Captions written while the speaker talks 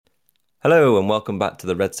Hello and welcome back to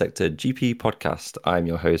the Red Sector GP podcast. I'm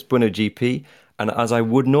your host, Bruno GP, and as I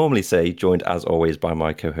would normally say, joined as always by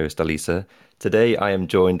my co-host Alisa, today I am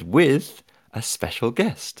joined with a special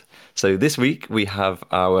guest. So this week we have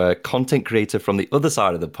our content creator from the other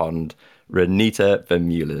side of the pond, Renita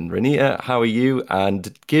Vermeulen. Renita, how are you?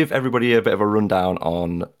 And give everybody a bit of a rundown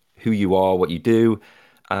on who you are, what you do,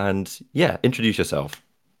 and yeah, introduce yourself.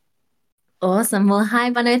 Awesome. Well, hi,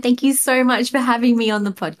 Bono. Thank you so much for having me on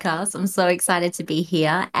the podcast. I'm so excited to be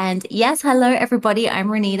here. And yes, hello, everybody. I'm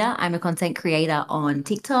Renita. I'm a content creator on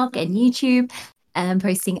TikTok and YouTube,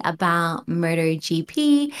 posting about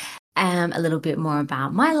MotoGP, a little bit more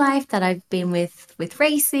about my life that I've been with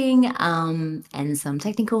racing, and some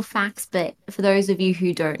technical facts. But for those of you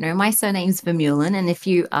who don't know, my surname's Vermeulen, and if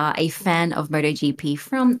you are a fan of MotoGP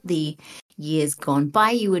from the years gone by,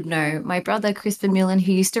 you would know my brother Chris Vermeulen,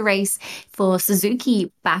 who used to race for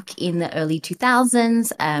Suzuki back in the early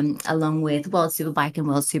 2000s, along with World Superbike and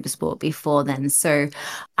World Supersport before then. So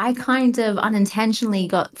I kind of unintentionally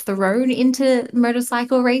got thrown into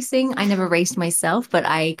motorcycle racing. I never raced myself, but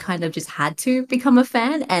I kind of just had to become a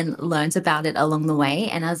fan and learned about it along the way.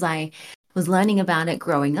 And as I was learning about it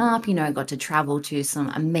growing up, I got to travel to some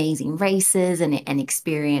amazing races and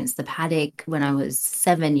experience the paddock. When I was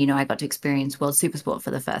 7, I got to experience World Supersport for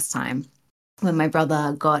the first time when my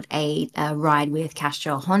brother got a ride with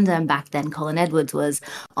Castro Honda, and back then Colin Edwards was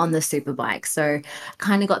on the superbike. So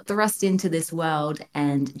kind of got thrust into this world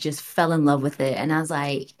and just fell in love with it. And as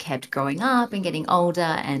I kept growing up and getting older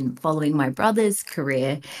and following my brother's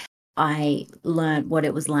career, I learned what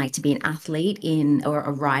it was like to be an athlete in or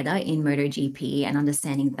a rider in MotoGP and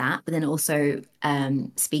understanding that, but then also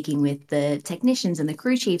speaking with the technicians and the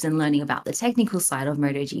crew chiefs and learning about the technical side of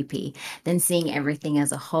MotoGP, then seeing everything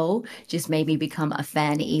as a whole just made me become a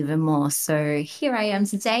fan even more. So here I am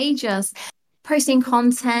today, just posting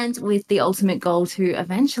content with the ultimate goal to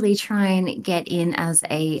eventually try and get in as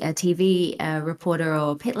a TV reporter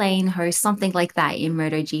or pit lane host, something like that in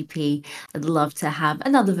MotoGP. I'd love to have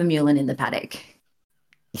another Vermeulen in the paddock.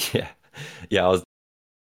 Yeah. Yeah, I was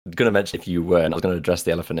going to mention if you were, and I was going to address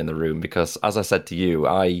the elephant in the room because, as I said to you,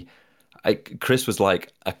 Chris was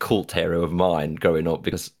like a cult hero of mine growing up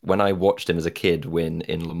because when I watched him as a kid win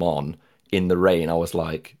in Le Mans in the rain, I was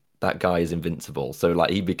like, that guy is invincible. So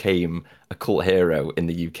like he became a cult hero in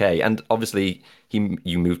the UK, and obviously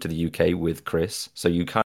you moved to the UK with Chris, so you're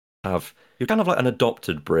kind of like an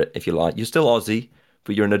adopted Brit, if you like. You're still Aussie,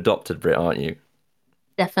 but you're an adopted Brit, aren't you?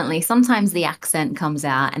 Definitely. Sometimes the accent comes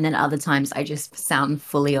out, and then other times I just sound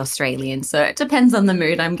fully Australian. So it depends on the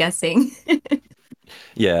mood, I'm guessing.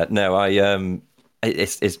 Yeah, no,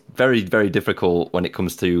 it's very difficult when it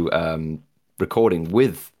comes to recording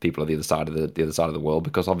with people on the other side of the other side of the world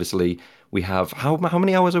because obviously we have how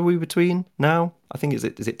many hours are we between now? I think is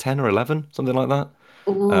it 10 or 11, something like that.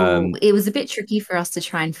 Oh, Um, it was a bit tricky for us to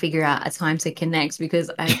try and figure out a time to connect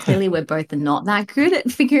because clearly we're both not that good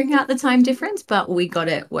at figuring out the time difference, but we got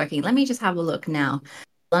it working. Let me just have a look now.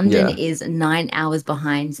 London yeah, is 9 hours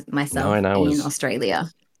behind myself 9 hours. in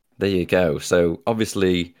Australia. There you go. So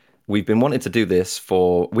obviously we've been wanting to do this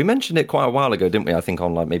for. We mentioned it quite a while ago, didn't we? I think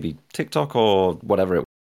on like maybe TikTok or whatever it.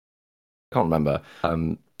 Can't remember.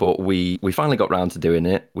 But we finally got round to doing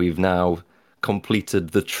it. We've now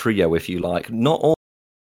completed the trio, if you like. Not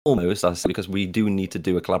almost, I say, because we do need to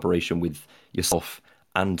do a collaboration with yourself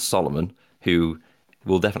and Solomon, who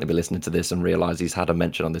will definitely be listening to this and realize he's had a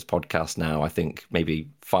mention on this podcast now. I think maybe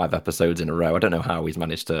 5 episodes in a row. I don't know how he's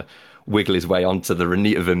managed to wiggle his way onto the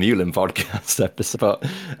Renita Vermeulen podcast episode, but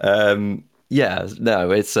yeah, no,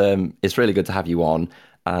 it's really good to have you on.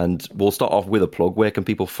 And we'll start off with a plug. Where can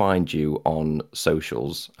people find you on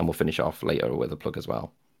socials? And we'll finish off later with a plug as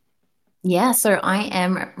well. Yeah, so I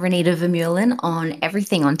am Renita Vermeulen on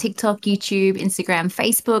everything on TikTok, YouTube, Instagram,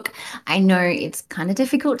 Facebook. I know it's kind of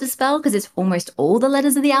difficult to spell because it's almost all the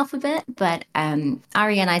letters of the alphabet, but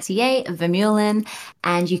Renita Vermeulen,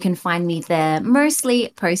 and you can find me there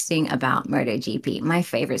mostly posting about MotoGP, my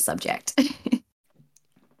favorite subject.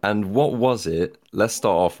 And what was it? Let's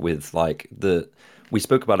start off with like the. We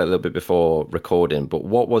spoke about it a little bit before recording, but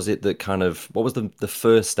what was it that kind of what was the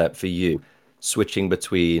first step for you switching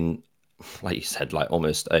between, like you said, like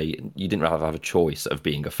almost a you didn't have a choice of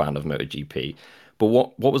being a fan of MotoGP, but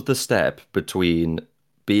what was the step between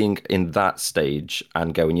being in that stage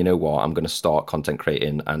and going, you know what, I'm going to start content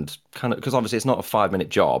creating and kind of because obviously it's not a 5 minute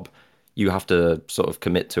job, you have to sort of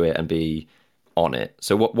commit to it and be on it.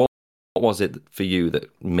 So what was it for you that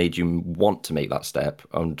made you want to make that step,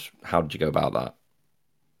 and how did you go about that?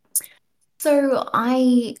 So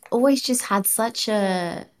I always just had such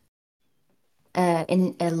a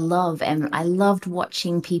in a love, and I loved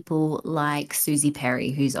watching people like Susie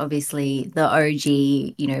Perry, who's obviously the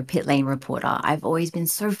OG, pit lane reporter. I've always been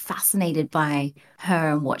so fascinated by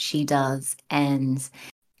her and what she does. And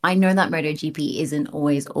I know that MotoGP isn't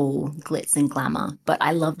always all glitz and glamour, but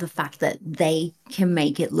I love the fact that they can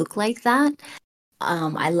make it look like that.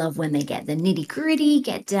 I love when they get the nitty gritty,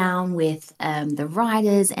 get down with the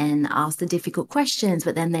riders and ask the difficult questions.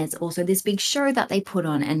 But then there's also this big show that they put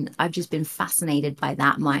on, and I've just been fascinated by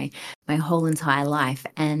that my whole entire life.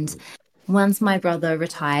 And once my brother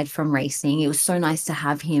retired from racing, it was so nice to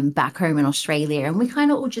have him back home in Australia, and we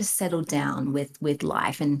kind of all just settled down with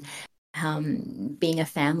life and being a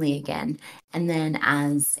family again. And then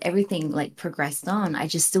as everything like progressed on, I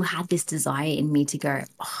just still had this desire in me to go,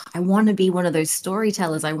 oh, I want to be one of those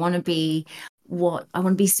storytellers. I want to be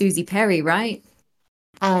Susie Perry, right?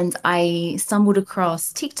 And I stumbled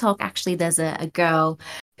across TikTok. Actually, there's a girl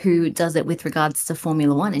who does it with regards to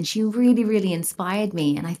Formula One, and she really, really inspired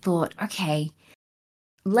me. And I thought, okay,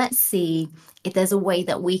 let's see if there's a way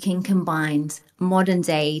that we can combine modern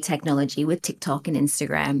day technology with TikTok and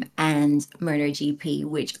Instagram and MotoGP,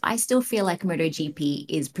 which I still feel like MotoGP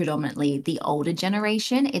is predominantly the older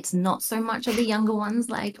generation. It's not so much of the younger ones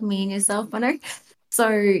like me and yourself, I know. So,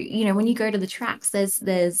 when you go to the tracks,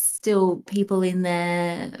 there's still people in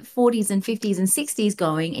their 40s and 50s and 60s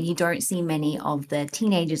going, and you don't see many of the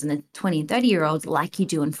teenagers and the 20 and 30-year-olds like you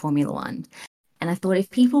do in Formula One. And I thought if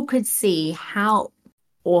people could see how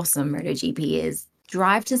awesome MotoGP is.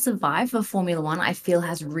 Drive to Survive for Formula One, I feel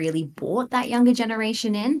has really brought that younger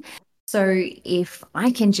generation in. So if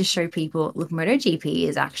I can just show people, look, MotoGP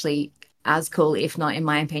is actually as cool, if not, in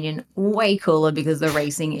my opinion, way cooler because the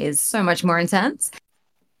racing is so much more intense,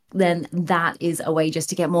 then that is a way just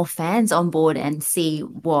to get more fans on board and see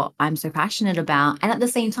what I'm so passionate about. And at the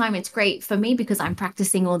same time, it's great for me because I'm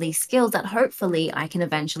practicing all these skills that hopefully I can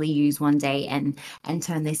eventually use one day and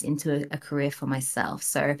turn this into a career for myself.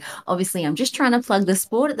 So obviously I'm just trying to plug the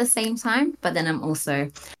sport at the same time, but then I'm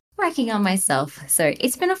also working on myself. So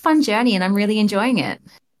it's been a fun journey and I'm really enjoying it.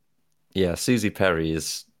 Yeah, Susie Perry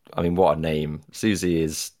is, I mean, what a name. Susie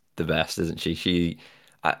is the best, isn't she?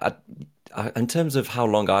 I, in terms of how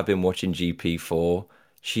long I've been watching GP for,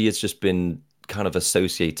 she has just been kind of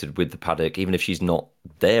associated with the paddock, even if she's not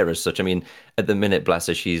there as such. I mean, at the minute, bless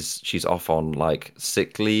her, she's off on like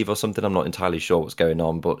sick leave or something. I'm not entirely sure what's going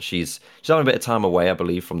on, but she's having a bit of time away, I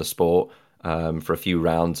believe, from the sport for a few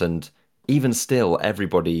rounds. And even still,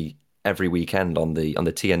 everybody every weekend on the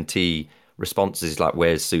TNT responses is like,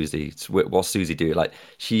 "Where's Susie? What's Susie doing?" Like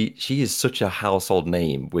she is such a household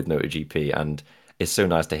name with MotoGP, and it's so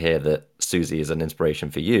nice to hear that Susie is an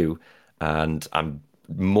inspiration for you. And I'm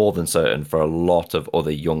more than certain for a lot of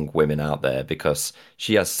other young women out there because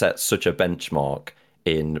she has set such a benchmark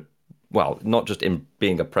in, well, not just in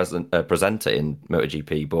being a presenter in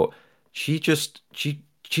MotoGP, but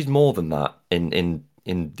she's more than that in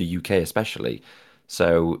the UK especially.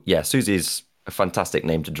 So yeah, Susie's a fantastic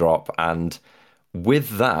name to drop. And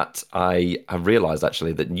with that, I have realized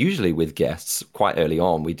actually that usually with guests, quite early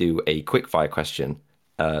on, we do a quickfire question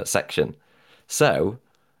section. So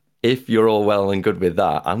if you're all well and good with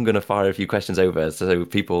that, I'm going to fire a few questions over so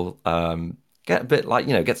people get a bit like,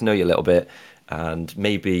 get to know you a little bit. And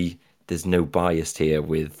maybe there's no bias here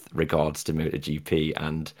with regards to MotoGP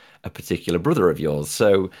and a particular brother of yours.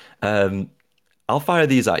 So I'll fire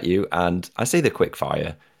these at you. And I say the quick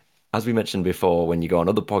fire. As we mentioned before, when you go on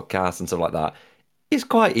other podcasts and stuff like that, it's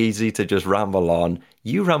quite easy to just ramble on.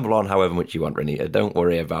 You ramble on however much you want, Renita. Don't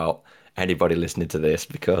worry about anybody listening to this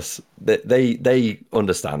because they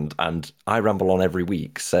understand, and I ramble on every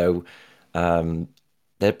week, so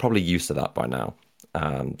they're probably used to that by now.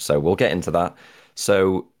 So we'll get into that.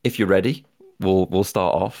 So if you're ready, we'll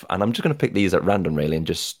start off, and I'm just going to pick these at random, really, and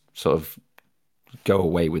just sort of go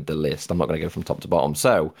away with the list. I'm not going to go from top to bottom.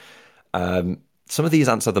 So some of these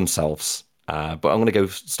answer themselves, but I'm going to go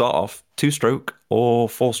start off two-stroke or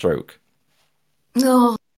four-stroke.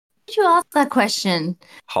 Oh, did you ask that question?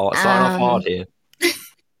 Hard, starting off hard Um,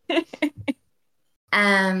 here.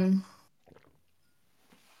 um,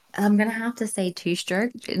 I'm gonna have to say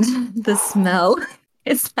two-stroke. The smell.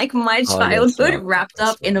 It's like my Oh yeah, the childhood smell. wrapped The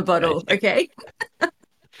up in a smell. Okay. bottle, okay?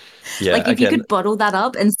 Yeah. Like if you Again. could bottle that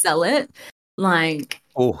up and sell it, like,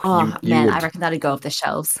 Oh, oh you man, I would. reckon that'd go off the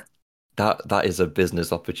shelves. That is a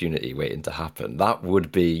business opportunity waiting to happen. That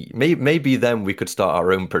would be maybe then we could start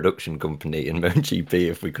our own production company in MotoGP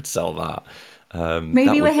if we could sell that. That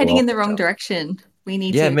Maybe we're would go heading off in the the wrong chart. direction. We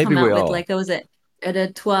need Yeah, to maybe come we out with are. like, what was it?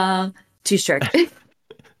 A trois two-stroke.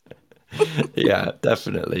 Yeah,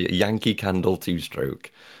 definitely. Yankee Candle two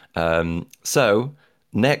stroke. So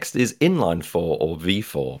Next is inline four or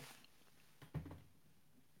V4.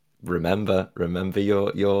 Remember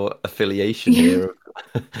your affiliation here.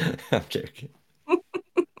 I'm joking.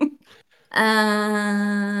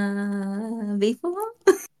 Before?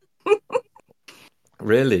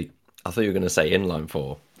 Really? I thought you were going to say inline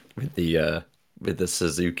four with the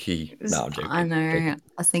Suzuki. No, I'm I joking. know. I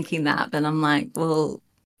was thinking that, but I'm like, well,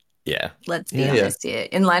 Yeah. let's be Yeah, yeah. honest here.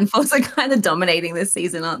 Inline fours are kind of dominating this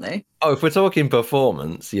season, aren't they? Oh, if we're talking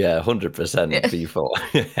performance, yeah, 100% Yeah. V4.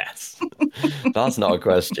 Yes. That's not a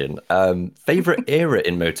question. Favorite era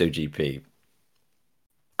in MotoGP?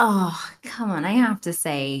 Oh, come on. I have to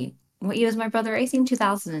say, what year was my brother racing?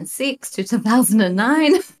 2006 to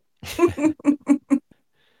 2009.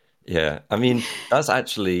 Yeah, I mean, that's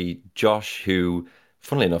actually Josh, who,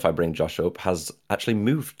 funnily enough, I bring Josh up, has actually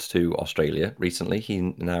moved to Australia recently. He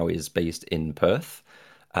now is based in Perth.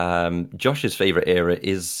 Josh's favorite era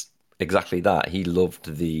is exactly that. He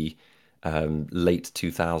loved the late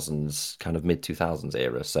 2000s, kind of mid 2000s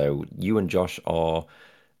era. So you and Josh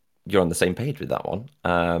you're on the same page with that one.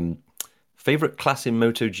 Favorite class in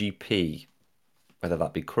MotoGP, whether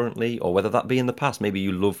that be currently or whether that be in the past. Maybe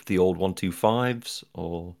you loved the old 125s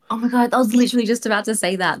or. Oh my God, I was literally just about to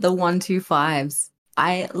say that. The 125s.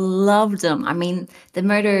 I loved them. I mean, the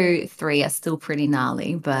Moto 3 are still pretty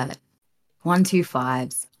gnarly, but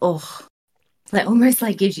 125s. Oh, that almost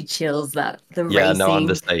like gives you chills that the Yeah, no, I'm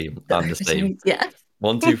the racing, same. the I'm the same. overtakes. Yeah.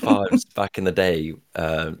 125s back in the day,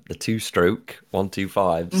 the two-stroke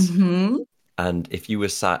 125s, hmm and if you were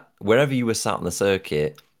sat wherever you were sat on the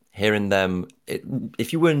circuit, hearing them,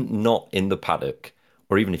 if you were not in the paddock,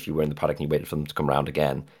 or even if you were in the paddock and you waited for them to come round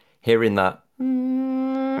again, hearing that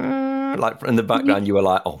like in the background, you were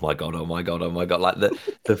like, "Oh my God, oh my God, oh my God!" Like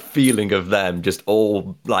the feeling of them just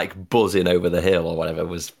all like buzzing over the hill or whatever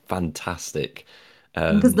was fantastic.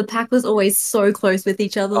 Because Um, the pack was always so close with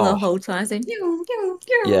each other the oh, whole time. So, pew, pew,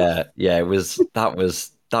 pew. yeah, yeah, that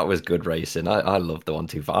was good racing. I love the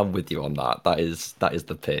 125. I'm with you on that. That is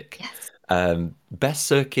the pick. Yes. Best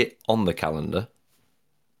circuit on the calendar.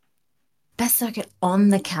 Best circuit on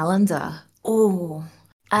the calendar. Oh,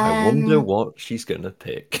 I wonder um, what she's gonna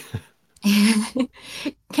pick.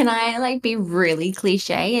 can I like be really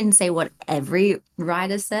cliche and say what every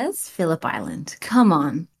writer says? Phillip Island. Come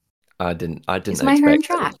on. I didn't It's my home expect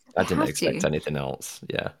track. I I didn't have expect to. anything else.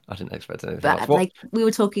 Yeah, I didn't expect anything else. But What? like we were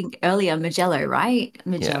talking earlier, Magello, right?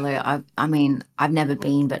 Yeah, Magello, I mean, I've never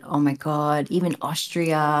been, but oh my God, even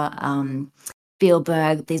Austria,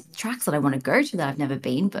 Spielberg, there's tracks that I want to go to that I've never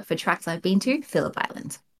been, but for tracks I've been to, Phillip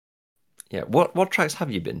Island. yeah. What tracks have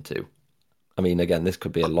you been to? I mean, again, this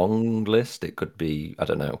could be a long list. It could be, I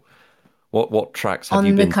don't know. What tracks have you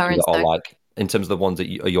On the been to current that are circuit, like in terms of the ones that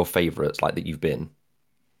are your favorites, like that you've been?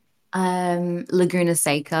 Laguna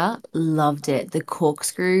Seca, loved it. The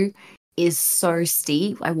corkscrew is so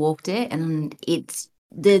steep. I walked it and it's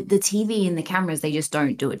the TV and the cameras, they just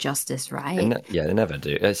don't do it justice, right? Yeah, they never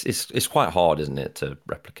do. It's quite hard, isn't it, to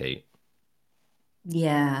replicate?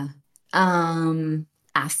 Yeah.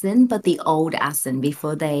 Aston, but the old Aston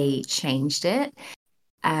before they changed it.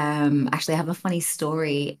 Actually, I have a funny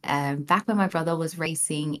story. Back when my brother was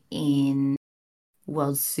racing in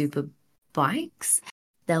World Super Bikes,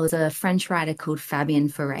 there was a French rider called Fabien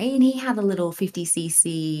Ferret, and he had a little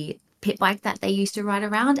 50cc pit bike that they used to ride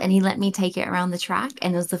around, and he let me take it around the track.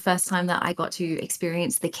 And it was the first time that I got to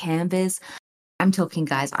experience the cambers. I'm talking,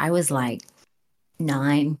 guys, I was like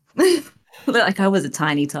 9. Like I was a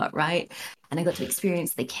tiny tot, right? And I got to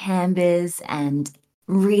experience the cambers and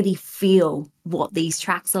really feel what these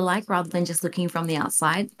tracks are like rather than just looking from the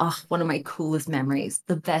outside. Oh, one of my coolest memories.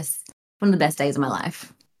 The best, one of the best days of my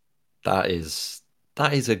life. That is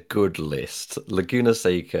that is a good list. Laguna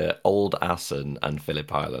Seca, Old Assen, and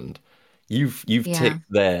Phillip Island. You've Yeah. ticked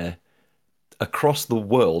there across the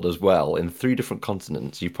world as well in three different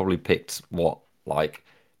continents. You've probably picked what like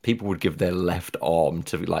people would give their left arm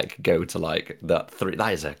to like go to like that three.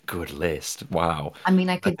 That is a good list. Wow. I mean,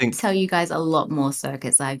 I I could think tell you guys a lot more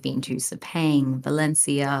circuits I've been to: Sepang,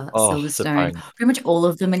 Valencia, Silverstone, Sepang. pretty much all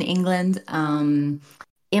of them in England.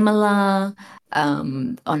 Imola.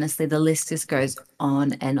 Honestly, the list just goes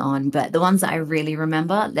on and on. But the ones that I really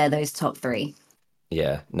remember, they're those top three.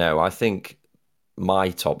 Yeah, no, I think my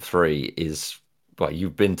top three is well,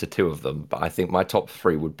 you've been to two of them, but I think my top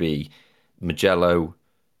three would be Mugello,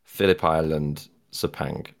 Phillip Island,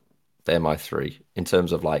 Sepang. They're my three in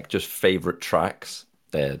terms of like just favorite tracks.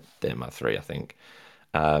 They're my three, I think.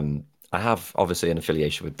 I have obviously an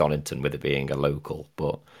affiliation with Donington with it being a local,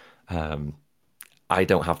 but I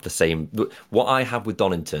don't have the same. What I have with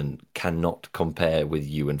Donington cannot compare with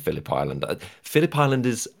you and Phillip Island. Phillip Island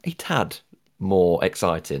is a tad. more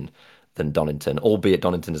exciting than Donington, albeit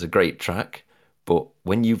Donington is a great track. But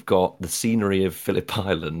when you've got the scenery of Phillip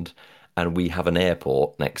Island and we have an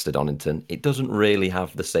airport next to Donington, it doesn't really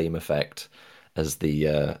have the same effect as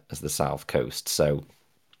the South Coast. So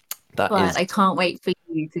that But is, I can't wait for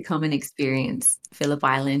you to come and experience Phillip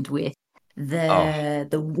Island with oh,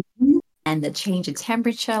 the wind and the change of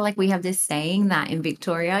temperature. Like we have this saying that in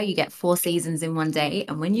Victoria, you get four seasons in one day,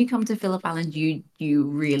 and when you come to Phillip Island, you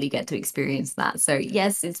really get to experience that. So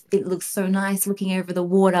yes, it looks so nice looking over the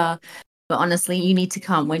water. But honestly, you need to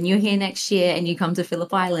come when you're here next year and you come to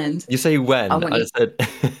Phillip Island. you say I when? want I you. said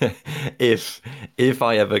if if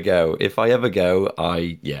I ever go. If I ever go,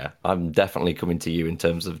 yeah, I'm definitely coming to you in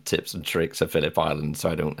terms of tips and tricks of Phillip Island, so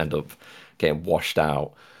I don't end up getting washed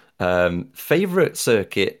out. Favorite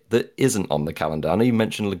circuit that isn't on the calendar? I know you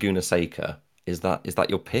mentioned Laguna Seca. Is that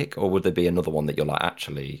your pick, or would there be another one that you're like,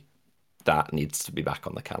 actually, that needs to be back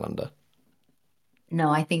on the calendar? No,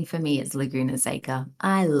 I think for me it's Laguna Seca.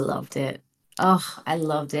 I loved it. Oh, I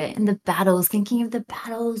loved it. And the battles, thinking of the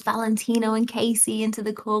battles, Valentino and Casey into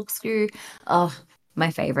the corkscrew. Oh, my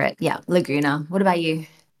favorite. Yeah, Laguna. What about you?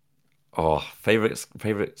 Oh,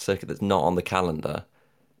 favorite circuit that's not on the calendar.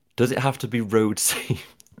 Does it have to be road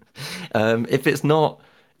safe? If it's not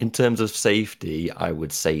in terms of safety, I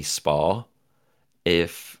would say Spa.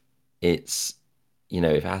 If it's, if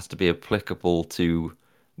it has to be applicable to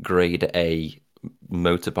grade A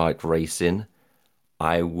motorbike racing,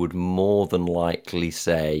 I would more than likely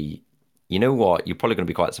say, you know what, you're probably going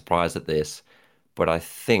to be quite surprised at this, but I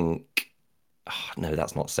think, no,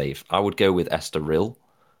 that's not safe. I would go with Estoril.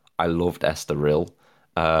 I loved Estoril.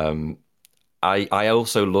 Um, I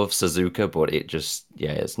also love Suzuka, but it just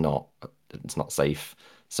yeah, it's not safe.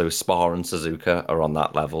 So Spa and Suzuka are on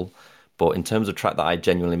that level. But in terms of track that I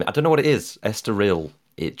genuinely I don't know what it is. Estoril,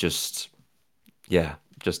 it just yeah,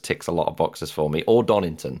 just ticks a lot of boxes for me. Or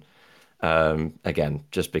Donington. Again,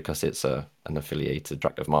 just because it's an affiliated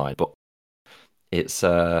track of mine. But it's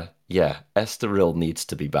yeah, Estoril needs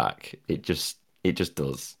to be back. It just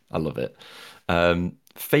does. I love it.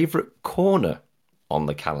 Favorite corner on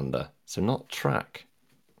the calendar. So not track.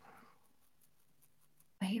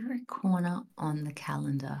 Favorite corner on the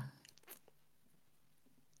calendar.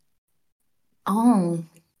 Oh,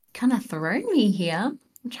 kind of thrown me here.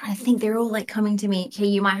 I'm trying to think. They're all like coming to me. Okay,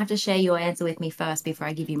 you might have to share your answer with me first before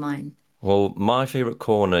I give you mine. Well, my favorite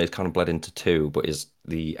corner is kind of bled into two, but is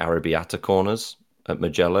the Arrabbiata corners at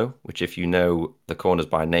Mugello, which if you know the corners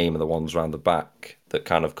by name are the ones around the back that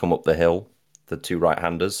kind of come up the hill, the two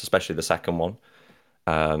right-handers, especially the second one.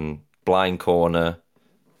 Blind corner,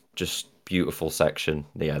 just beautiful section.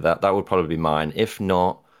 Yeah, that would probably be mine. If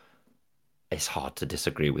not, it's hard to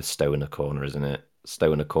disagree with Stoner corner, isn't it?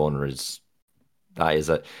 Stoner corner that is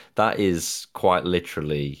a that is quite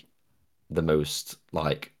literally the most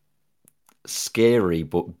like scary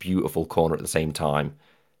but beautiful corner at the same time.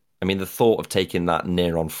 I mean, the thought of taking that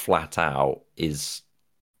near on flat out is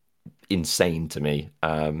insane to me.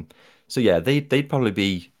 So yeah, they'd probably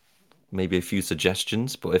be maybe a few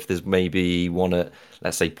suggestions, but if there's maybe one at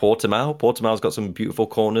let's say Portimao, Portimao's got some beautiful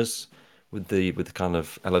corners with the kind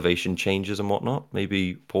of elevation changes and whatnot.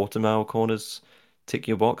 Maybe Portimao corners tick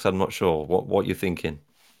your box. I'm not sure what you're thinking.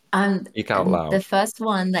 Speak out And the loud. first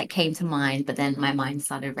one that came to mind, but then my mind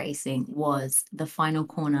started racing, was the final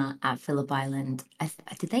corner at Phillip Island.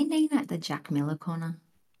 Did they name that the Jack Miller corner?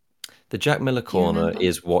 The Jack Miller Do you corner remember?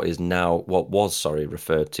 is what was, sorry,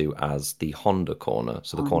 referred to as the Honda corner.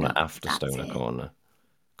 So the corner Honda. after That's Stoner it. corner.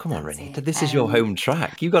 Come on, That's Renita, it. this is your home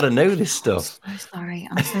track. You got to know this I'm stuff. so sorry.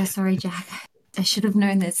 I'm so sorry, Jack. I should have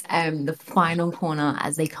known this. The final corner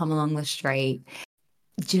as they come along the straight,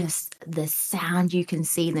 just the sound you can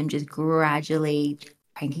see them just gradually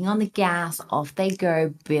cranking on the gas, off they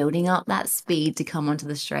go, building up that speed to come onto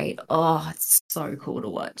the straight. Oh, it's so cool to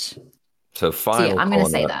watch. So So yeah, I'm gonna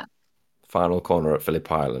say that. final corner at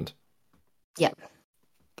Phillip Island. Yep.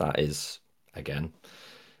 That is again.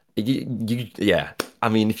 Yeah. I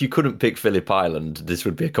mean, if you couldn't pick Phillip Island, this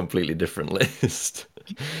would be a completely different list.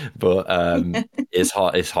 But it's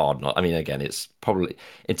hard. It's hard not. I mean, again, it's probably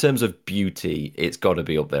in terms of beauty, it's got to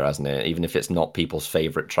be up there, hasn't it? Even if it's not people's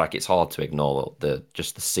favorite track, it's hard to ignore the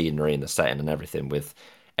just the scenery and the setting and everything. With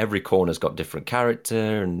every corner's got different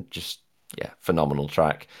character and just yeah, phenomenal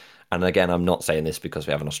track. And again, I'm not saying this because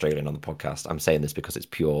we have an Australian on the podcast. I'm saying this because it's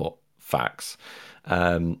pure facts.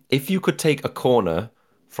 If you could take a corner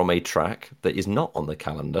from a track that is not on the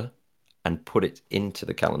calendar and put it into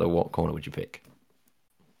the calendar, what corner would you pick?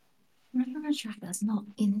 Running on a track that's not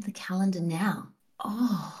in the calendar now.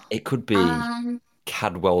 Oh, It could be um,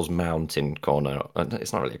 Cadwell's Mountain corner.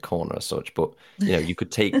 It's not really a corner as such, but you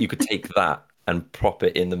could take that and prop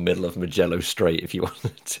it in the middle of Magello Strait if you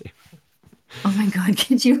wanted to. Oh my God,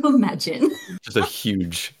 could you imagine? Just a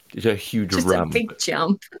huge Just a ramp. big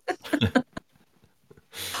jump.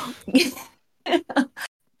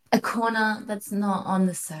 A corner that's not on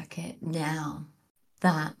the circuit now.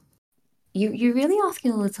 That you're really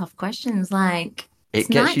asking all the tough questions. Like it's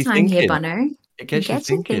It gets you nighttime here, thinking. Bunno. It It gets you gets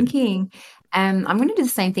you thinking. thinking. I'm gonna do the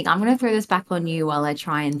same thing. I'm gonna throw this back on you while I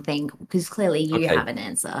try and think, because clearly you Okay, have an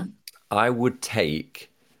answer. I would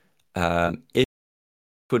take it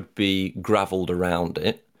could be gravelled around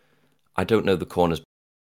it. I don't know the corners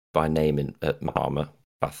by name in at Mahama,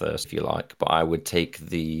 Bathurst, if you like, but I would take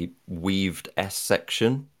the weaved S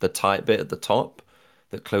section, the tight bit at the top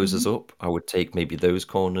that closes Mhm. up. I would take maybe those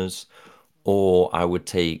corners, or I would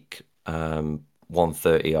take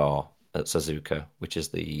 130R at Suzuka, which is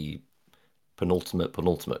the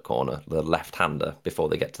penultimate corner, the left-hander before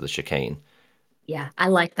they get to the chicane. Yeah, I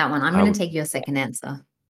like that one. I'm I gonna would, take your second answer.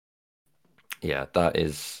 yeah, that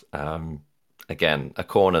is again a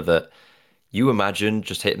corner that you imagine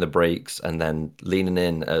just hitting the brakes and then leaning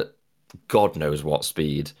in at God knows what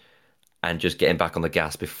speed and just getting back on the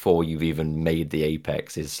gas before you've even made the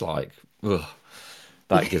apex is like, ugh,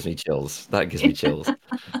 that gives me chills. That gives me chills.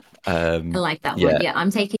 I like that one. Yeah, Yeah,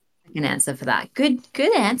 I'm taking an answer for that. Good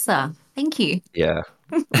answer. Thank you. yeah.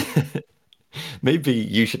 Maybe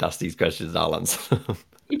you should ask these questions, I'll answer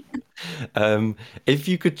them. If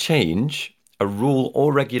you could change a rule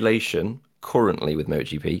or regulation currently with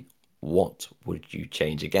MotoGP, what would you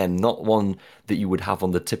change? Again, not one that you would have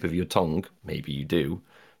on the tip of your tongue. Maybe you do,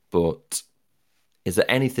 but is there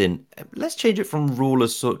anything? Let's change it from rule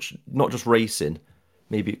as such, not just racing.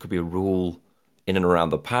 Maybe it could be a rule in and around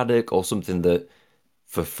the paddock or something that,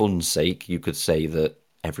 for fun's sake, you could say that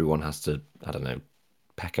everyone has to, I don't know,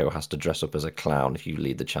 Pecco has to dress up as a clown if you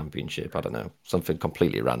lead the championship. I don't know, something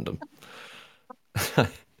completely random.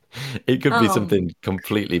 It could be Um, something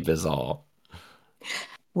completely bizarre.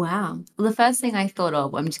 wow. Well, the first thing I thought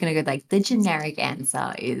of, I'm just gonna go like the generic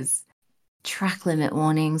answer is track limit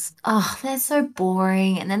warnings. Oh, they're so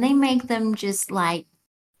boring. And then they make them just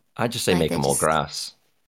I just say like make they're them all just grass.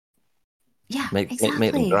 yeah, Make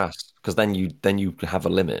them exactly. grass because then you have a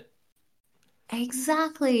limit.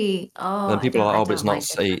 Exactly. Oh, Then people are like, I oh, but it's don't not like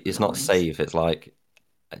the safe. track It's limit not warnings. safe. It's like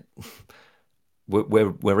we're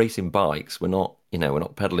racing bikes. We're not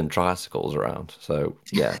pedaling tricycles around. So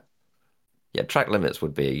yeah, track limits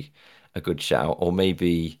would be a good shout, or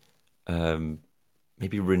um,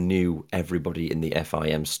 maybe renew everybody in the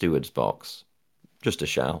FIM stewards box. Just a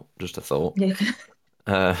shout, just a thought. Yeah.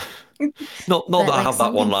 Uh, not that But I like have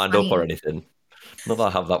that one something lined up or funny. anything. Not that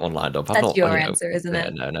I have that one lined up. I've That's not, your answer, isn't yeah,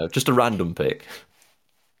 it? no, just a random pick.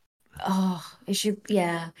 Oh, it should,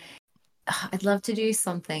 yeah. I'd love to do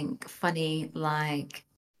something funny like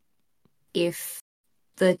if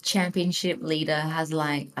the championship leader has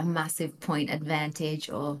like a massive point advantage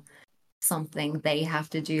or something, they have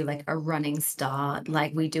to do like a running start,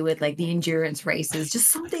 like we do with like the endurance races, just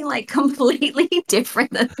something like completely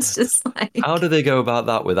different. That's just How like, do they go about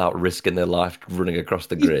that without risking their life running across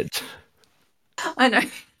the grid? I know,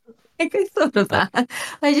 like I thought of Like, that.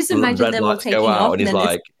 I just imagine red them all lights go taking out, off and and he's then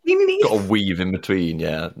this like community, got a weave in between.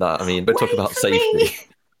 Yeah, I mean, we're talking wait about for me. safety.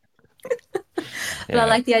 But I Yeah,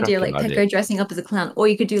 like the idea cracking like idea. Pecco dressing up as a clown, or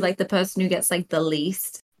you could do like the person who gets like the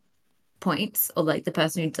least points, or like the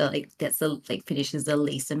person who like gets the like finishes the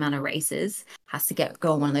least amount of races has to get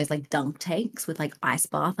go on one of those like dunk takes with like ice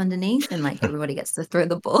bath underneath, and like everybody gets to throw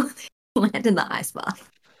the ball, land in the ice bath.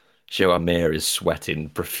 Show Amir is sweating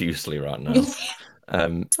profusely right now. It's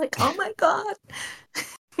Um, like, oh my God.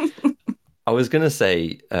 I was going to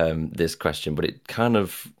say this question, but it kind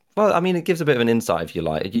of, well, I mean, it gives a bit of an insight if you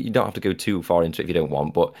like. You don't have to go too far into it if you don't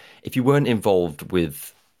want, but if you weren't involved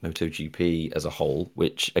with MotoGP as a whole,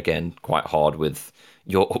 which again, quite hard with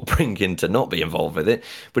your upbringing to not be involved with it,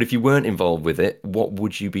 but if you weren't involved with it, what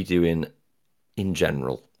would you be doing in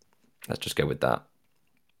general? Let's just go with that.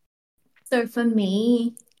 So for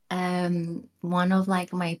me, one of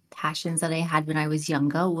like my passions that I had when I was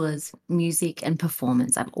younger was music and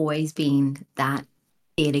performance. I've always been that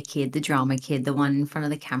theater kid, the drama kid, the one in front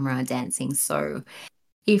of the camera dancing. So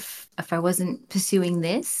if I wasn't pursuing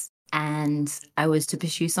this and I was to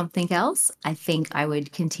pursue something else, I think I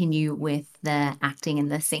would continue with the acting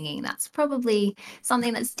and the singing. That's probably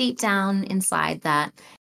something that's deep down inside that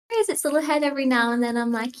raises its little head every now and then.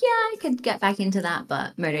 I'm like, yeah, I could get back into that,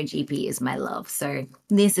 but MotoGP is my love. So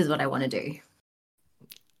this is what I want to do.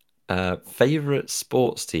 Favorite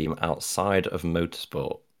sports team outside of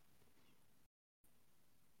motorsport?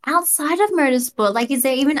 Outside of motorsport, like, is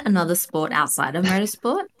there even another sport outside of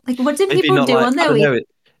motorsport? Like, what do Maybe people not do like, on I their don't week? know.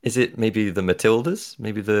 Is it maybe the Matildas?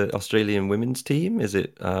 Maybe the Australian women's team? Is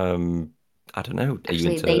it I don't know. Are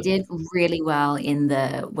you Actually, they into did really well in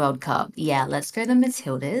the World Cup. Yeah, let's go the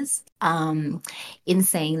Matildas. In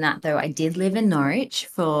saying that though, I did live in Norwich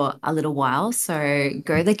for a little while, so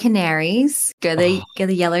go the Canaries, oh, go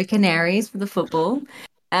the Yellow Canaries for the football.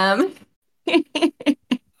 Um,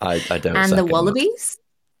 I don't and the second that. Wallabies.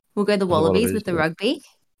 We'll go the Oh, the Wallabies Wallabies, with the yeah. rugby.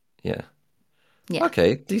 Yeah. Yeah.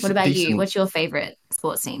 Okay, What decent about you? decent What's your favorite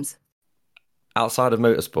sports teams? outside of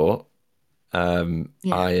motorsport.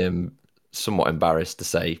 Yeah. I am somewhat embarrassed to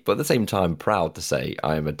say, but at the same time proud to say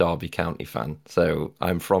I am a Derby County fan. So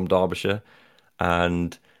I'm from Derbyshire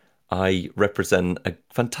and I represent a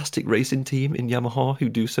fantastic racing team in Yamaha who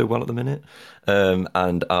do so well at the minute.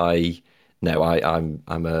 And I no, I'm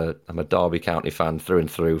a Derby County fan through and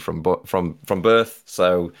through from birth.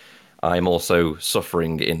 So I'm also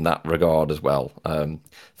suffering in that regard as well.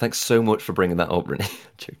 Thanks so much for bringing that up, Renee.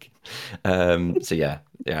 Joking. So yeah,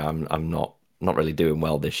 I'm not really doing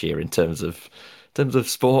well this year in terms of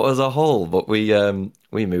sport as a whole, but we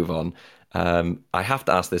move on. I have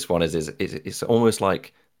to ask this one is it's almost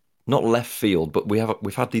like not left field, but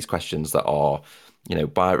we've had these questions that are,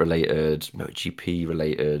 bike related, MotoGP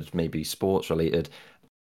related, maybe sports related,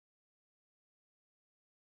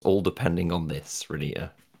 all depending on this,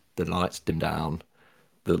 Renita. The lights dim down.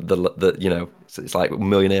 It's like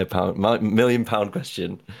million pound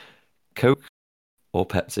question. Coke or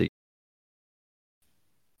Pepsi?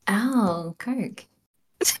 Oh, Coke.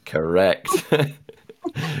 Correct.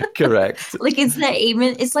 Correct. Like, is there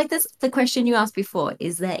even, it's like this, the question you asked before,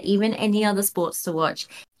 is there even any other sports to watch?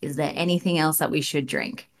 Is there anything else that we should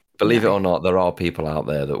drink? Believe it No. or not, there are people out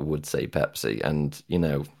there that would say Pepsi, and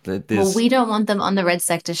Well, there's we don't want them on the Red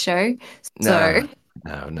Sector show. So,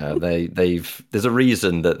 no, no. There's a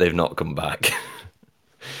reason that they've not come back.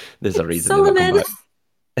 There's a reason they've not come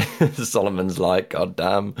Solomon, back. Solomon's like, God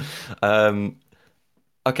damn. Um,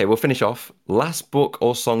 okay, we'll finish off. Last book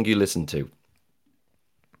or song you listened to?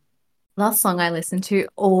 last song I listened to,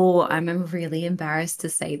 oh, I'm really embarrassed to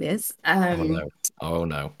say this. Oh no. Oh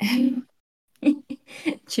no. Do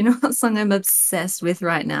you know what song I'm obsessed with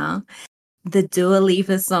right now? The Dua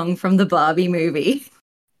Lipa song from the Barbie movie.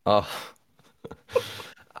 Oh,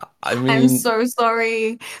 I I'm mean, so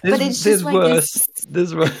sorry, there's but it's just there's like this. worse.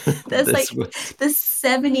 There's worse. There's There's like worse. the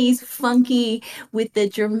 70s funky with the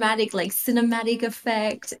dramatic, like cinematic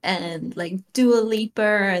effect and like Dua Lipa.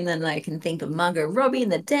 And then I can think of Margot Robbie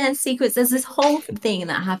and the dance sequence. There's this whole thing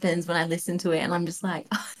that happens when I listen to it. And I'm just like,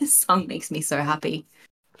 oh, this song makes me so happy.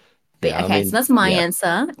 But Yeah, I okay, so mean, that's my yeah.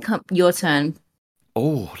 answer. Your turn.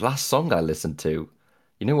 Oh, last song I listened to.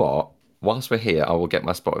 You know what? Whilst we're here, I will get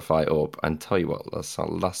my Spotify up and tell you what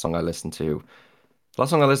last song I listened to.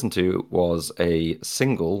 Last song I listened to was a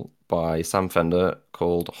single by Sam Fender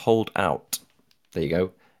called Hold Out. There you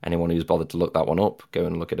go. Anyone who's bothered to look that one up, go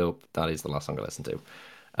and look it up. That is the last song I listened to.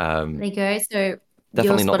 There you go. So your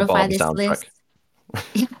Definitely not the Spotify Barbie this soundtrack.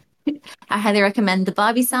 list. I highly recommend the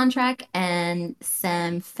Barbie soundtrack and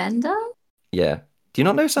Sam Fender. Yeah. Do you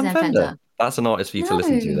not know Sam Sam Fender? Fender. That's an artist for you to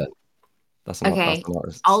listen to No. then. That's Okay. an I'll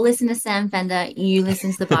artist. listen to Sam Fender, you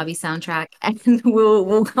listen to the Barbie soundtrack, and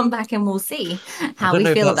we'll come back and we'll see I how don't we know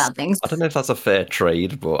if feel that's about things. I don't know if that's a fair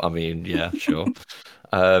trade, but I mean, yeah, sure.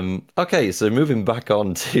 Okay, so moving back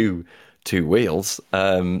on to two wheels,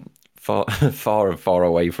 far far and far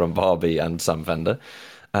away from Barbie and Sam Fender.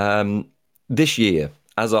 Um, this year,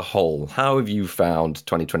 as a whole, how have you found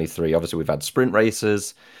 2023? Obviously, we've had sprint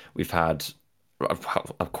races, we've had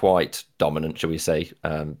a quite dominant, shall we say,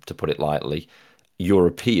 to put it lightly,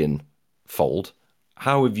 European fold.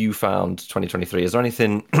 How have you found 2023? Is there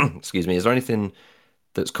anything, excuse me, is there anything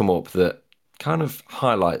that's come up that kind of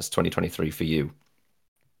highlights 2023 for you?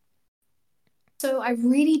 So I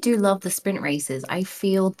really do love the sprint races. I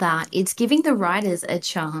feel that it's giving the riders a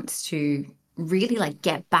chance to really like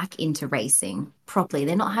get back into racing properly.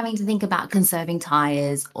 They're not having to think about conserving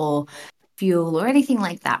tires or fuel or anything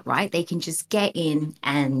like that, right? They can just get in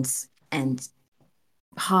and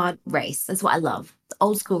hard race. That's what I love.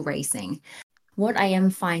 Old school racing. What I am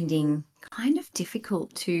finding kind of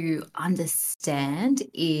difficult to understand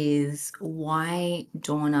is why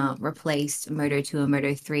Dorna replaced Moto 2 and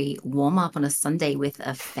Moto 3 warm up on a Sunday with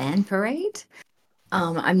a fan parade.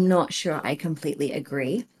 I'm not sure I completely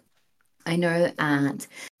agree. I know at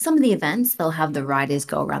some of the events, they'll have the riders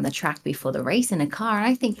go around the track before the race in a car, and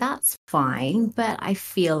I think that's fine. But I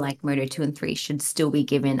feel like Moto 2 and 3 should still be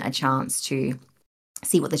given a chance to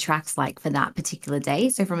see what the track's like for that particular day.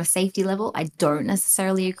 So from a safety level, I don't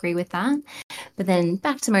necessarily agree with that. But then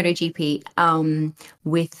back to MotoGP,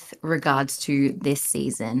 with regards to this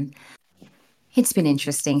season. It's been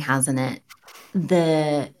interesting, hasn't it?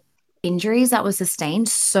 The injuries that were sustained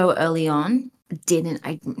so early on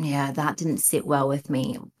yeah, that didn't sit well with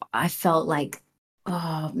me. I felt like,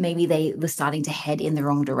 oh, maybe they were starting to head in the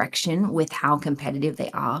wrong direction with how competitive they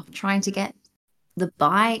are trying to get the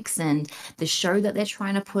bikes and the show that they're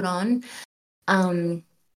trying to put on. Um,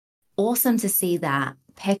 Awesome to see that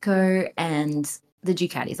Pecco and the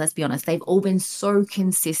Ducatis, let's be honest, they've all been so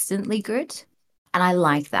consistently good. And I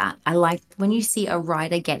like that. I like when you see a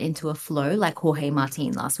rider get into a flow, like Jorge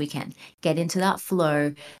Martin last weekend, get into that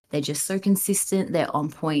flow. They're just so consistent. They're on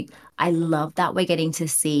point. I love that we're getting to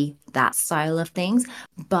see that style of things.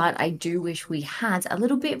 But I do wish we had a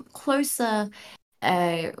little bit closer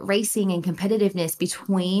racing and competitiveness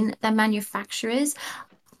between the manufacturers.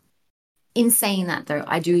 In saying that though,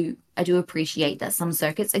 I do appreciate that some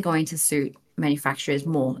circuits are going to suit manufacturers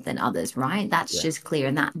more than others, right? That's Yeah. just clear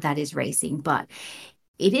and that is racing. But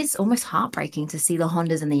it is almost heartbreaking to see the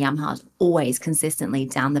Hondas and the Yamahas always consistently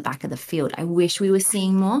down the back of the field. I wish we were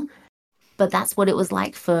seeing more, but that's what it was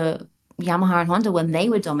like for Yamaha and Honda when they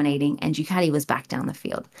were dominating and Ducati was back down the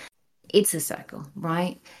field. It's a circle,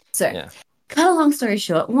 right? So, Yeah. cut a long story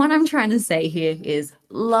short, what I'm trying to say here is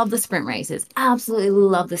love the sprint races. Absolutely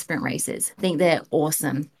love the sprint races. Think they're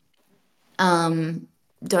awesome.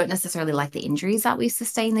 Don't necessarily like the injuries that we've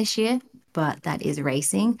sustained this year, but that is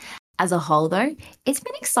racing. As a whole, though, it's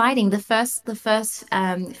been exciting. The first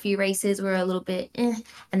few races were a little bit, and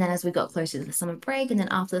then as we got closer to the summer break, and then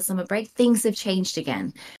after the summer break, things have changed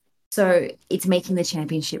again. So it's making the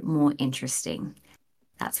championship more interesting.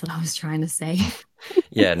 That's what I was trying to say.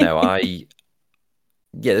 Yeah, no,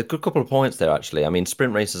 yeah, a good couple of points there actually. I mean,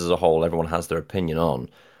 sprint races as a whole, everyone has their opinion on,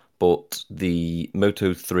 but the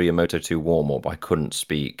Moto 3 and Moto 2 warm-up, I couldn't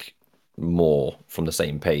speak more from the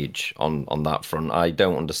same page on that front. I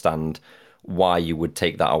don't understand why you would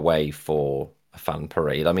take that away for a fan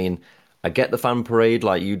parade. I mean, I get the fan parade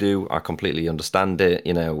like you do. I completely understand it.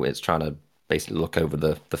 You know, it's trying to basically look over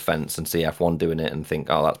the fence and see F1 doing it and think,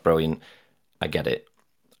 oh, that's brilliant. I get it.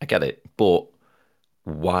 I get it. But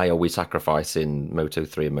why are we sacrificing Moto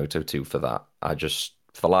 3 and Moto 2 for that?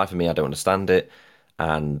 For the life of me, I don't understand it.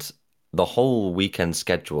 And the whole weekend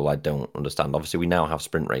schedule, I don't understand. Obviously, we now have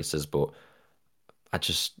sprint races, but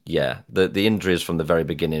yeah, the injuries from the very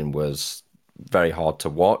beginning was very hard to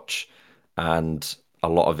watch. And a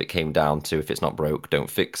lot of it came down to if it's not broke, don't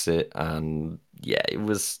fix it. And yeah, it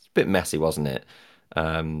was a bit messy, wasn't it?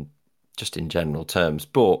 Um, just in general terms.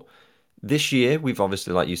 But this year, we've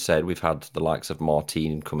obviously, like you said, we've had the likes of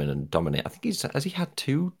Martin come in and dominate. I think has he had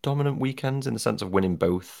two dominant weekends in the sense of winning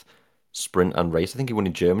both sprint and race? I think he won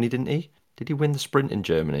in Germany, didn't he? Did he win the sprint in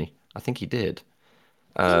Germany? I think he did.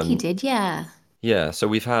 I think he did, yeah. Yeah, so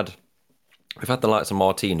we've had the likes of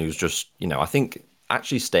Martin, who's just, I think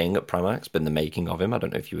actually staying at Primac's been the making of him. I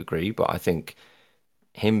don't know if you agree, but I think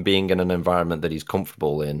him being in an environment that he's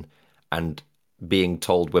comfortable in and being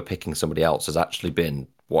told we're picking somebody else has actually been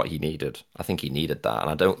what he needed. I think he needed that. And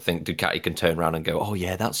I don't think Ducati can turn around and go, oh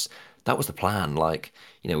yeah, that was the plan. Like,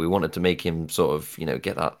 we wanted to make him sort of,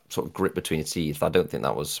 get that sort of grit between his teeth. I don't think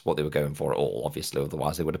that was what they were going for at all, obviously,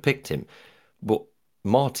 otherwise they would have picked him. But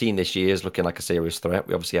Martin this year is looking like a serious threat.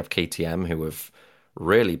 We obviously have KTM who have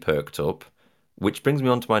really perked up, which brings me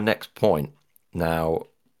on to my next point. Now,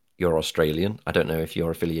 you're Australian. I don't know if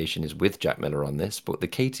your affiliation is with Jack Miller on this, but the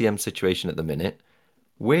KTM situation at the minute,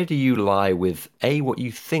 where do you lie with A, what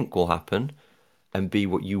you think will happen, and B,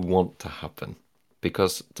 what you want to happen?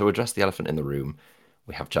 Because to address the elephant in the room,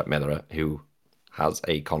 we have Jack Miller, who has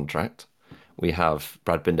a contract. We have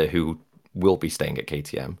Brad Binder, who will be staying at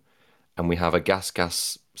KTM. And we have a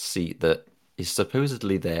gas seat that is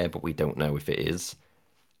supposedly there, but we don't know if it is.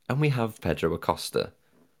 And we have Pedro Acosta.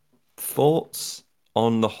 Thoughts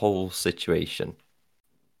on the whole situation?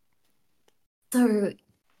 So,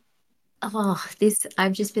 this,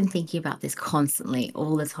 I've just been thinking about this constantly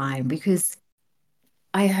all the time because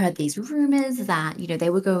I heard these rumors that, they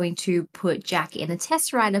were going to put Jack in a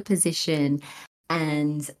test rider position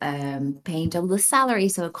and pay him double the salary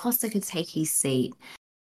so Acosta could take his seat.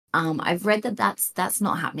 I've read that that's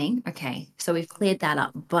not happening. Okay, so we've cleared that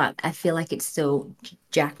up, but I feel like it's still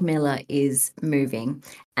Jack Miller is moving,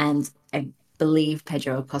 and I believe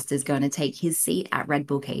Pedro Acosta is going to take his seat at Red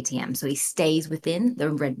Bull KTM, so he stays within the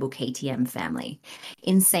Red Bull KTM family.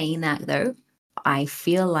 In saying that, though, I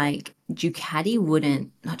feel like not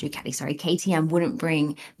Ducati, sorry, KTM wouldn't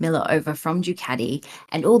bring Miller over from Ducati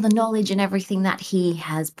and all the knowledge and everything that he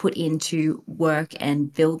has put into work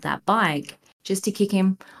and build that bike just to kick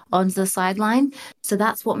him onto the sideline. So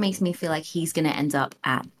that's what makes me feel like he's going to end up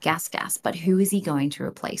at Gas Gas. But who is he going to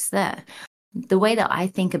replace there? The way that I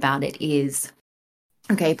think about it is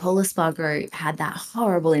Okay, Paul Espargaro had that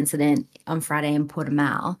horrible incident on Friday in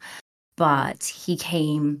Portimao, but he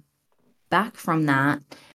came back from that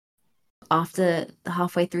after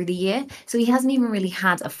halfway through the year. So he hasn't even really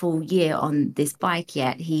had a full year on this bike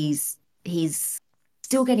yet. He's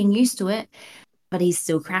still getting used to it, but he's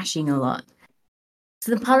still crashing a lot.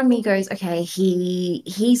 So the part of me goes, okay,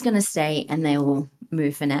 he's gonna stay and they will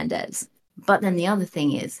move Fernandez. But then the other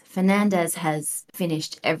thing is Fernandez has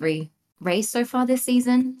finished every race so far this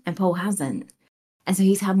season and Paul hasn't. And so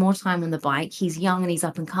he's had more time on the bike. He's young and he's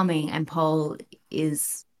up and coming, and Paul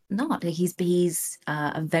is not. He's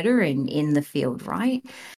a veteran in the field, right?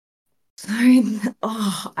 So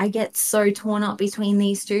I get so torn up between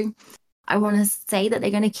these two. I want to say that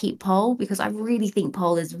they're going to keep Paul because I really think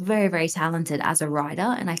Paul is very, very talented as a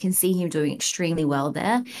rider, and I can see him doing extremely well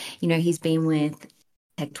there. You know, he's been with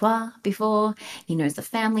Tectois before, he knows the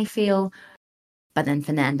family feel, but then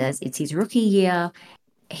Fernandez, it's his rookie year.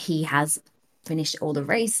 He has finished all the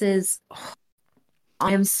races.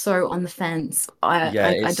 I am so on the fence.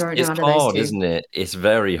 Yeah, I don't know it's out of those hard, two. isn't it? It's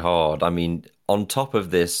very hard. I mean, on top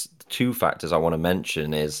of this, two factors I want to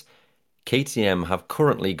mention is KTM have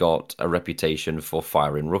currently got a reputation for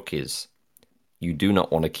firing rookies. You do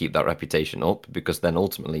not want to keep that reputation up because then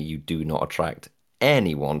ultimately you do not attract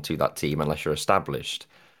anyone to that team unless you're established.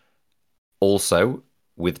 Also,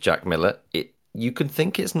 with Jack Miller, it you can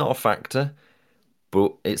think it's not a factor,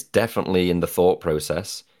 but it's definitely in the thought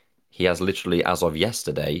process. He has literally, as of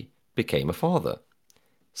yesterday, became a father.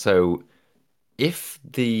 So if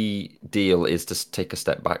the deal is to take a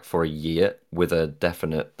step back for a year with a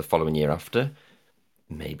definite the following year after,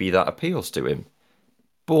 maybe that appeals to him.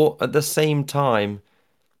 But at the same time,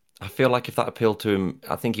 I feel like if that appealed to him,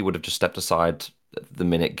 I think he would have just stepped aside the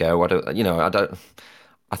minute go. I don't.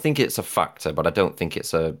 I think it's a factor, but I don't think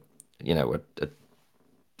it's a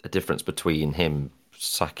difference between him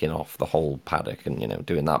sacking off the whole paddock and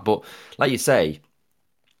doing that. But like you say,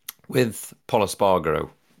 with Paul Espargaro,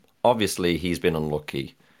 obviously he's been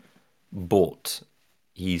unlucky, but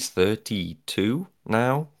he's 32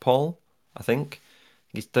 now, Paul, I think.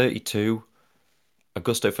 He's 32.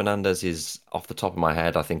 Augusto Fernandez is off the top of my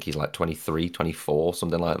head, I think he's like 23, 24,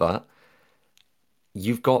 something like that.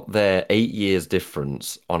 You've got their 8 years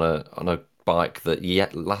difference on a bike that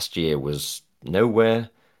yet last year was nowhere.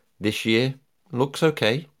 This year looks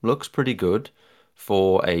okay, looks pretty good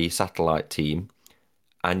for a satellite team.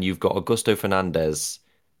 And you've got Augusto Fernandez,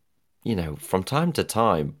 from time to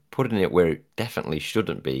time, putting it where it definitely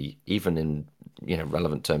shouldn't be, even in,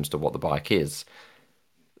 relevant terms to what the bike is.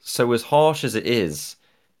 So as harsh as it is,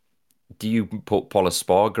 do you put Paul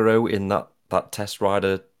Espargaro in that test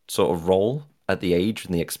rider sort of role at the age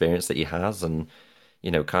and the experience that he has, and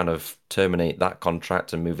kind of terminate that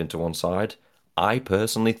contract and move into one side? I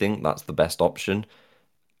personally think that's the best option.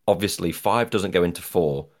 Obviously, five doesn't go into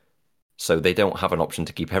four, so they don't have an option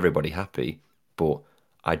to keep everybody happy. But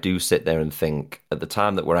I do sit there and think at the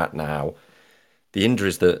time that we're at now, the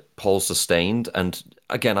injuries that Paul sustained, and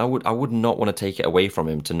again, I would not want to take it away from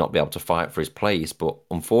him to not be able to fight for his place, but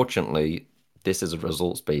unfortunately, this is a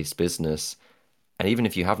results-based business, and even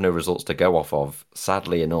if you have no results to go off of,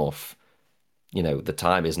 sadly enough, the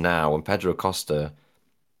time is now, and Pedro Costa,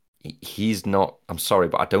 he's not. I'm sorry,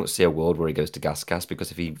 but I don't see a world where he goes to Gas Gas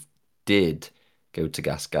because if he did go to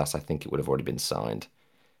Gas Gas, I think it would have already been signed.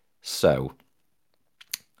 So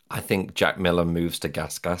I think Jack Miller moves to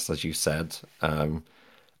Gas Gas, as you said. And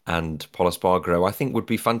Paul Espargaro, I think, would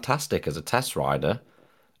be fantastic as a test rider.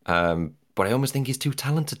 But I almost think he's too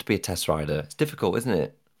talented to be a test rider. It's difficult, isn't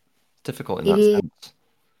it? It's difficult in It that is. sense.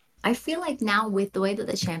 I feel like now with the way that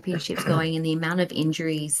the championship's going and the amount of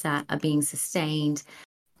injuries that are being sustained,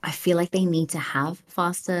 I feel like they need to have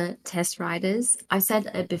faster test riders. I've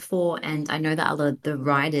said it before, and I know that other the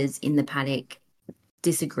riders in the paddock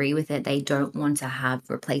disagree with it. They don't want to have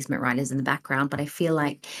replacement riders in the background, but I feel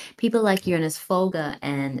like people like Jonas Folger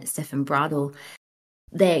and Stefan Bradl,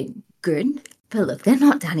 they're good. But look, they're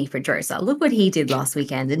not Danny Pedrosa. Look what he did last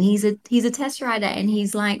weekend, and he's a test rider, and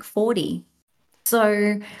he's like 40.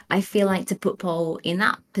 So I feel like to put Paul in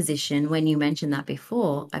that position, when you mentioned that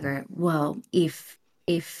before, I go, well, if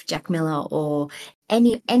Jack Miller or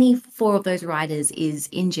any four of those riders is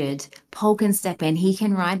injured, Paul can step in, he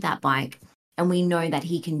can ride that bike, and we know that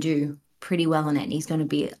he can do pretty well on it. And he's going to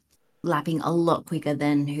be lapping a lot quicker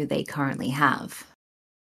than who they currently have.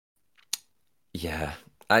 Yeah,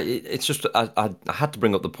 it's just I had to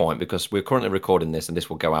bring up the point because we're currently recording this, and this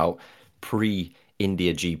will go out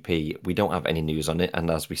pre-India GP. We don't have any news on it, and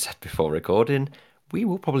as we said before recording, we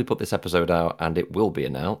will probably put this episode out, and it will be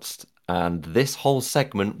announced, and this whole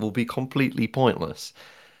segment will be completely pointless.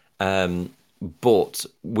 But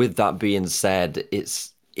with that being said,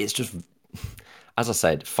 it's just as I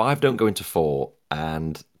said, five don't go into four,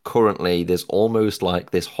 and currently there's almost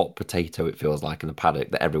like this hot potato, it feels like, in the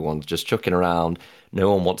paddock that everyone's just chucking around.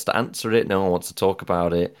 No one wants to answer it, no one wants to talk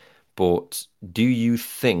about it. But do you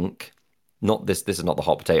think, not this is not the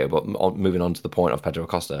hot potato, but moving on to the point of Pedro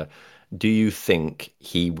Acosta, do you think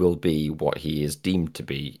he will be what he is deemed to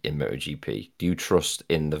be in MotoGP? Do you trust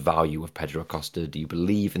in the value of Pedro Acosta? Do you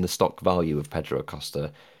believe in the stock value of Pedro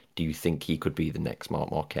Acosta? Do you think he could be the next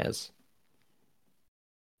Marc Marquez?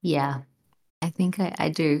 Yeah, I think I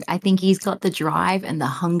do. I think he's got the drive and the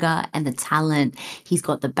hunger and the talent. He's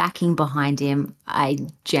got the backing behind him. I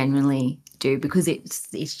genuinely do because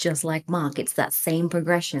it's just like Mark. It's that same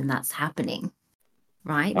progression that's happening,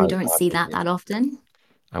 right? We don't I'm see with that you. that often.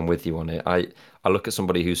 I'm with you on it. I look at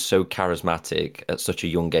somebody who's so charismatic at such a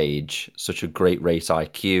young age, such a great race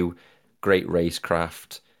IQ, great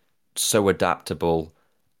racecraft, so adaptable,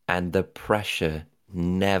 and the pressure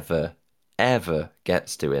never, ever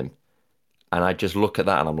gets to him. And I just look at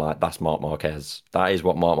that and I'm like, that's Marc Marquez. That is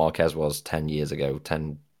what Marc Marquez was 10 years ago,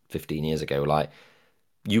 10, 15 years ago. Like,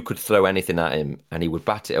 you could throw anything at him and he would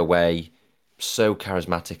bat it away. So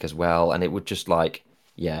charismatic as well. And it would just like,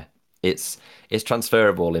 yeah, it's it's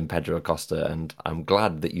transferable in Pedro Acosta. And I'm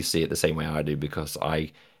glad that you see it the same way I do because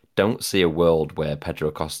I don't see a world where Pedro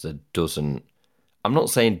Acosta doesn't. I'm not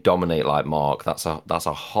saying dominate like Mark. That's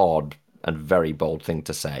a hard and very bold thing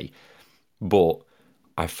to say. But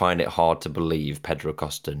I find it hard to believe Pedro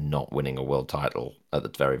Costa not winning a world title at the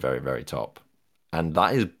very, very, very top. And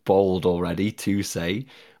that is bold already to say,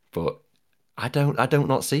 but I don't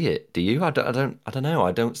not see it. Do you? I don't know.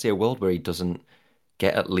 I don't see a world where he doesn't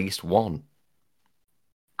get at least one.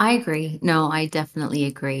 I agree. No, I definitely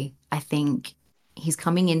agree. I think he's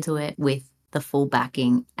coming into it with the full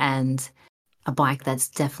backing and a bike that's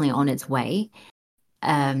definitely on its way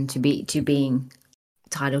to being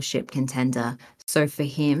titleship contender. So for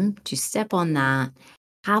him to step on that,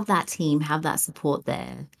 have that team, have that support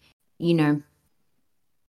there, you know,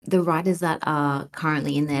 the riders that are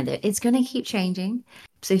currently in there, it's going to keep changing.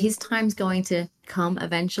 So his time's going to come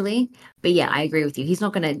eventually. But yeah, I agree with you. He's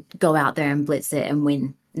not going to go out there and blitz it and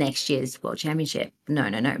win next year's world championship. No,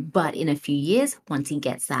 no, no. But in a few years, once he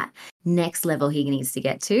gets that next level he needs to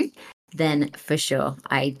get to, then for sure,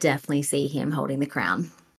 I definitely see him holding the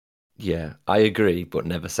crown. Yeah, I agree, but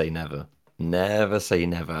never say never. Never say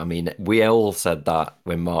never. I mean, we all said that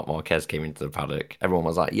when Marc Marquez came into the paddock. Everyone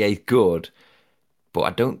was like, yeah, he's good, but I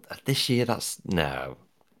don't, this year, that's no.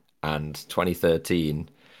 And 2013,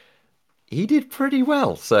 he did pretty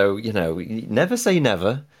well. So, never say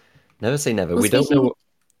never. Never say never. Well, We don't know.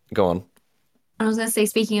 Go on. I was going to say,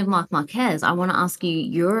 speaking of Marc Marquez, I want to ask you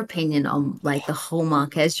your opinion on like the whole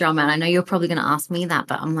Marquez drama. And I know you're probably going to ask me that,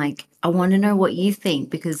 but I'm like, I want to know what you think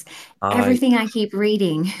because I everything I keep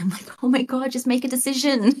reading, I'm like, oh my God, just make a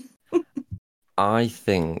decision. I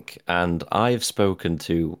think, and I've spoken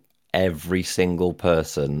to every single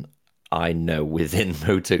person I know within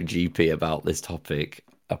MotoGP about this topic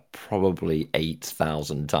probably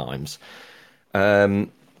 8,000 times.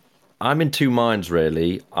 Um, I'm in two minds,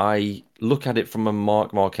 really. I look at it from a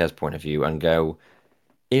Marc Marquez point of view and go,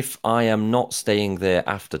 if I am not staying there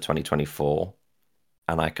after 2024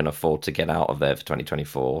 and I can afford to get out of there for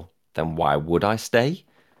 2024, then why would I stay?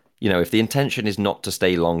 If the intention is not to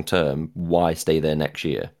stay long term, why stay there next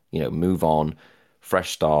year? Move on,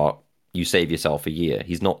 fresh start. You save yourself a year.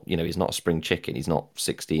 He's not a spring chicken. He's not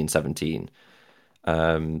 16, 17.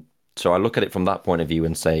 So I look at it from that point of view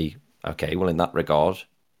and say, okay, well, in that regard,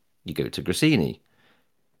 you go to Grassini.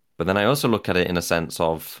 But then I also look at it in a sense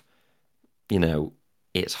of, you know,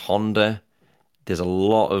 it's Honda. There's a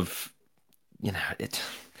lot of,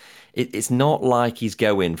 it's not like he's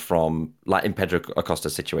going from like in Pedro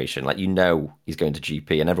Acosta's situation. Like he's going to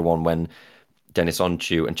GP, and everyone when Dennis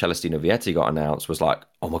Onchu and Celestino Vietti got announced was like,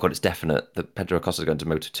 oh my god, it's definite that Pedro Acosta's going to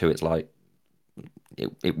Moto2. It's like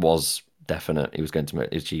it was definite he was going to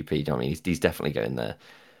his GP. You know what I mean? He's definitely going there.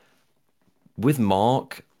 With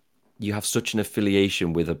Mark, you have such an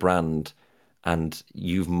affiliation with a brand, and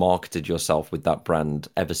you've marketed yourself with that brand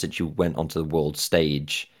ever since you went onto the world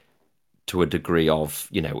stage to a degree of,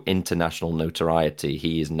 international notoriety.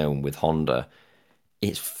 He is known with Honda.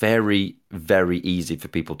 It's very, very easy for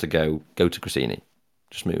people to go to Grassini.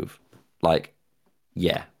 Just move. Like,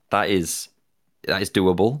 yeah, that is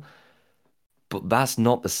doable, but that's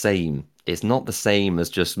not the same. It's not the same as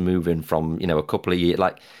just moving from, a couple of years.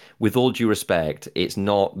 Like, with all due respect, it's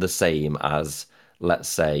not the same as, let's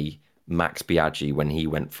say, Max Biaggi when he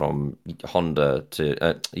went from Honda to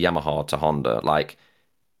Yamaha to Honda. Like,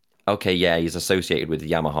 okay, yeah, he's associated with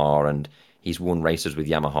Yamaha and he's won races with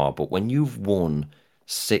Yamaha. But when you've won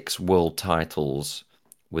 6 world titles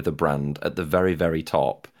with a brand at the very, very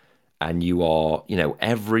top, and you are,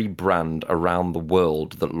 every brand around the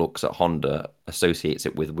world that looks at Honda associates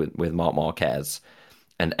it with Marc Marquez,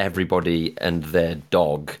 and everybody and their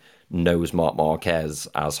dog knows Marc Marquez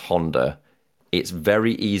as Honda, it's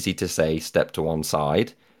very easy to say step to one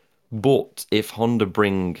side. But if Honda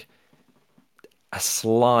bring a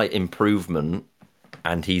slight improvement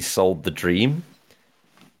and he's sold the dream,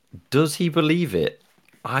 does he believe it?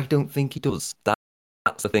 I don't think he does.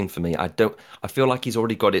 That's the thing for me. I feel like he's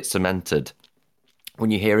already got it cemented. When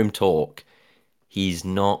you hear him talk, he's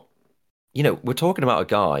not, we're talking about a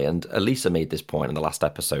guy, and Elisa made this point in the last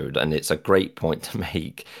episode, and it's a great point to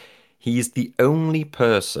make. He's the only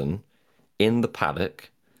person in the paddock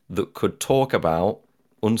that could talk about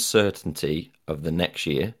uncertainty of the next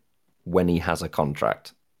year when he has a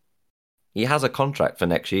contract. He has a contract for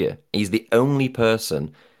next year. He's the only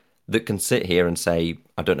person that can sit here and say,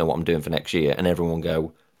 I don't know what I'm doing for next year, and everyone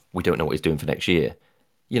go, we don't know what he's doing for next year.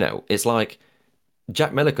 It's like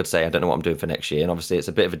Jack Miller could say, I don't know what I'm doing for next year, and obviously it's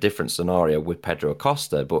a bit of a different scenario with Pedro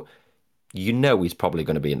Acosta, but he's probably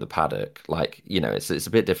going to be in the paddock. Like, it's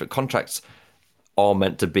a bit different. Contracts are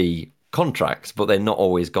meant to be contracts, but they're not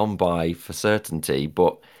always gone by for certainty.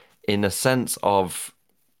 But in a sense of,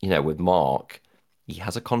 with Mark, he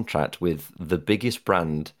has a contract with the biggest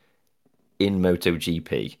brand in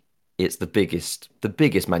MotoGP. It's the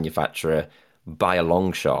biggest manufacturer by a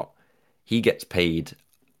long shot. He gets paid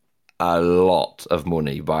a lot of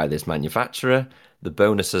money by this manufacturer. The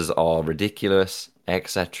bonuses are ridiculous,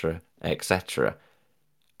 etc., etc.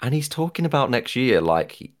 And he's talking about next year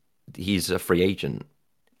like he's a free agent.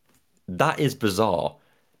 That is bizarre.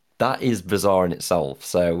 That is bizarre in itself.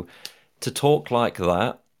 So to talk like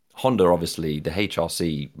that, Honda, obviously, the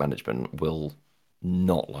HRC management will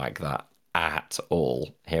not like that at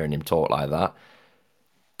all, hearing him talk like that.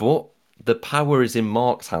 But the power is in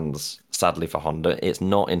Mark's hands, sadly for Honda. It's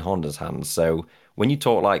not in Honda's hands. So when you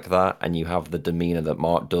talk like that and you have the demeanor that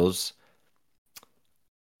Mark does,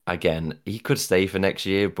 again, he could stay for next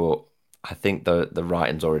year, but I think the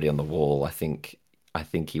writing's already on the wall. I think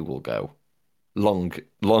he will go. Long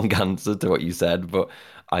answer to what you said, but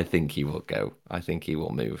I think he will go. I think he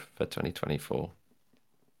will move for 2024.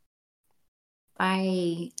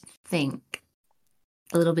 I think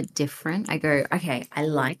a little bit different. I go, okay, I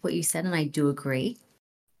like what you said and I do agree.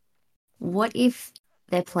 What if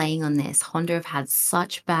they're playing on this? Honda have had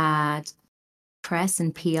such bad press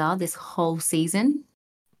and PR this whole season.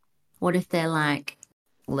 What if they're like,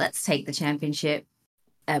 let's take the championship,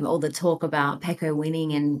 all the talk about Pecco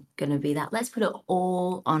winning and going to be that. Let's put it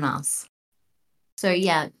all on us. So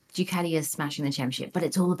yeah, Ducati is smashing the championship, but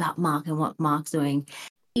it's all about Mark and what Mark's doing.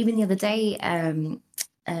 Even the other day,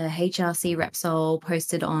 HRC Repsol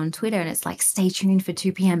posted on Twitter, and it's like, stay tuned for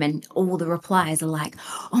 2 p.m. And all the replies are like,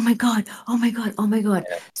 oh my God, oh my God, oh my God.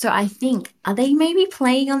 So I think, are they maybe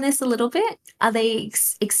playing on this a little bit? Are they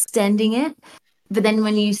extending it? But then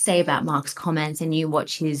when you say about Mark's comments and you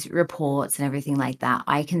watch his reports and everything like that,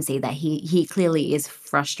 I can see that he clearly is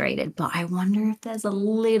frustrated. But I wonder if there's a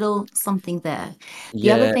little something there.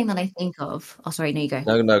 The other Yeah, thing that I think of, oh, sorry, no, you go.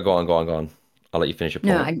 no, no, go on, go on, go on. I'll let you finish your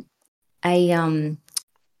No, point. I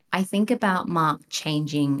I think about Mark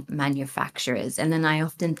changing manufacturers, and then I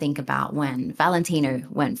often think about when Valentino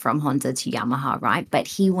went from Honda to Yamaha, right? But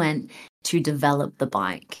he went to develop the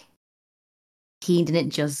bike. He didn't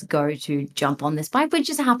just go to jump on this bike, which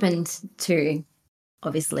just happened to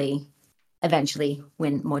obviously eventually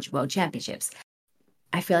win more world championships.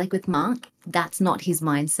 I feel like with Mark, that's not his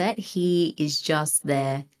mindset. He is just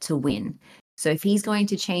there to win. So if he's going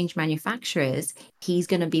to change manufacturers, he's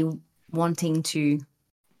going to be wanting to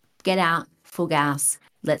get out full gas.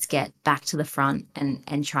 Let's get back to the front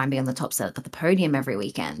and try and be on the top set of the podium every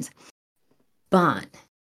weekend. But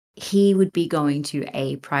he would be going to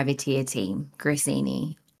a privateer team,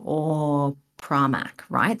 Gresini or Pramac,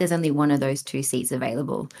 right? There's only one of those two seats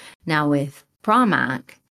available. Now with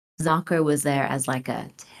Pramac, Zarco was there as like a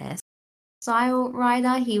test style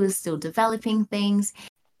rider. He was still developing things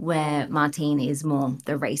where Martin is more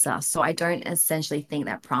the racer. So I don't essentially think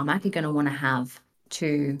that Pramac are going to want to have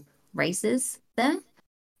two races there.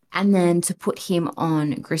 And then to put him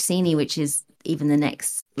on Gresini, which is even the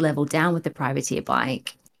next level down with the privateer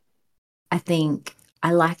bike, I think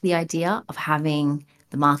I like the idea of having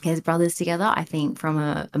the Marquez brothers together. I think from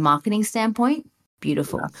a marketing standpoint,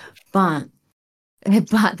 beautiful. Massive. But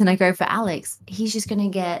but then I go for Alex. He's just going to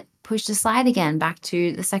get pushed aside again back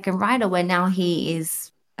to the second rider where now he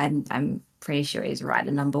is, I'm pretty sure he's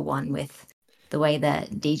rider number one with. the way that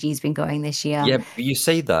DG's been going this year. Yeah, but you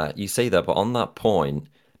say that, but on that point,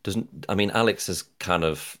 doesn't I mean Alex is kind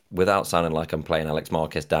of without sounding like I'm playing Alex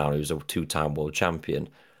Marquez down, who's a two-time world champion.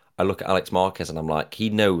 I look at Alex Marquez and I'm like, he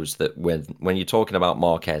knows that when you're talking about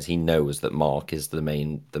Marquez, he knows that Mark is the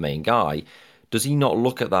main guy. Does he not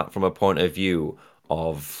look at that from a point of view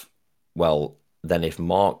of, well, then if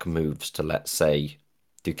Mark moves to, let's say,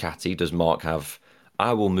 Ducati, does Mark have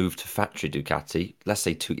I will move to factory Ducati. Let's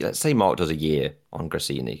say Mark does a year on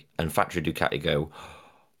Grassini and factory Ducati go,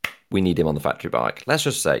 we need him on the factory bike. Let's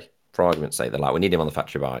just say, for argument's sake, they're like, we need him on the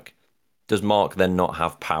factory bike. Does Mark then not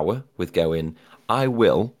have power with going, I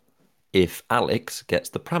will, if Alex gets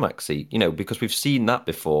the Pramac seat? Because we've seen that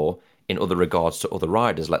before in other regards to other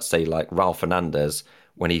riders. Let's say like Ralph Fernandez,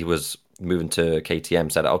 when he was moving to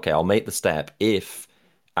KTM, said, okay, I'll make the step if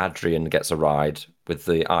Adrian gets a ride with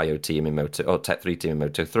the IO team in Moto or Tech 3 team in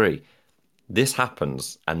Moto 3. This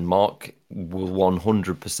happens, and Mark will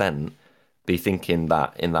 100% be thinking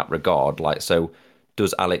that in that regard. Like, so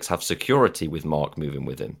does Alex have security with Mark moving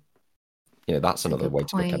with him? That's That's a another good way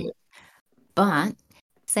to look at point. it. But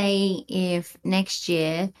say if next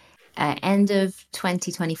year, end of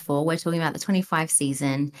 2024, we're talking about the 25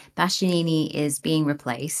 season, Bastianini is being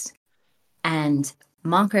replaced and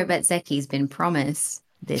Marco Bezzecchi's been promised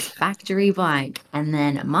this factory bike. And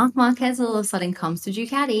then Marc Marquez all of a sudden comes to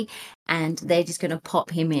Ducati and they're just going to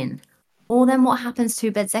pop him in. Or then what happens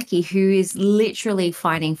to Bezzecchi, who is literally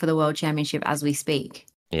fighting for the world championship as we speak?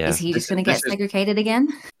 Is Yeah, he just this going is to this get is segregated again?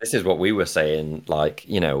 this is what we were saying. Like,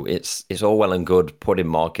 it's all well and good putting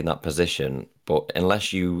Mark in that position, but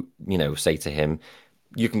unless you say to him,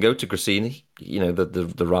 you can go to Grassini,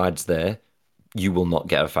 the ride's there, you will not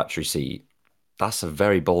get a factory seat. That's a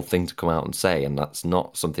very bold thing to come out and say, and that's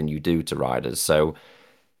not something you do to riders. So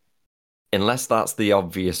unless that's the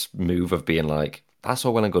obvious move of being like, that's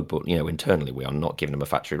all well and good, but internally we are not giving him a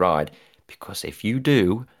factory ride. Because if you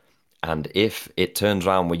do, and if it turns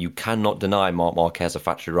around where you cannot deny Marc Marquez a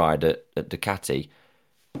factory ride at Ducati,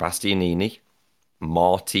 Bastianini,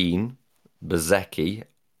 Martin, Bezzecchi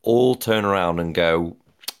all turn around and go,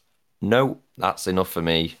 no, that's enough for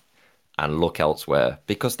me, and look elsewhere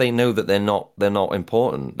because they know that they're not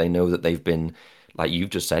important. They know that they've been, like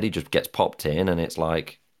you've just said, he just gets popped in, and it's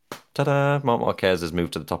like, ta-da, Marc Marquez has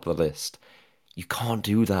moved to the top of the list. You can't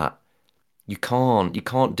do that. You can't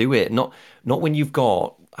do it. Not when you've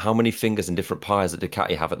got how many fingers in different pies that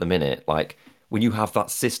Ducati have at the minute. Like when you have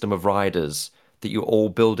that system of riders that you're all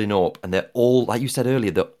building up, and they're all, like you said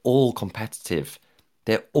earlier, they're all competitive.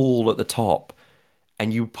 They're all at the top,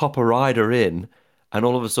 and you pop a rider in, and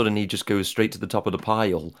all of a sudden he just goes straight to the top of the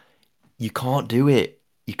pile. You can't do it.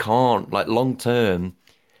 You can't. Like long term,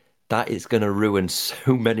 that is going to ruin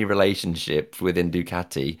so many relationships within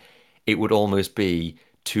Ducati. It would almost be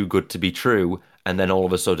too good to be true, and then all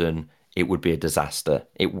of a sudden it would be a disaster.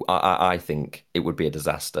 I think it would be a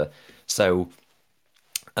disaster. So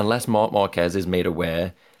unless Marc Marquez is made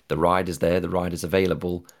aware, the ride is there, the ride is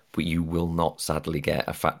available, but you will not sadly get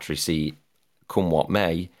a factory seat, come what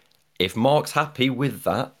may. If Mark's happy with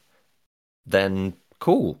that, then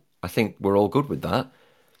cool. I think we're all good with that.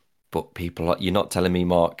 But you're not telling me,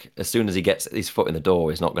 Mark, as soon as he gets his foot in the door,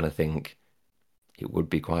 he's not going to think it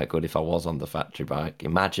would be quite good if I was on the factory bike.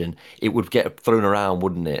 Imagine it would get thrown around,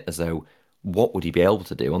 wouldn't it? As though, what would he be able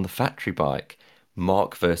to do on the factory bike?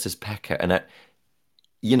 Mark versus Pekka. And,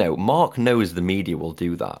 Mark knows the media will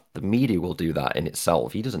do that. The media will do that in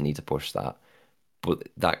itself. He doesn't need to push that. But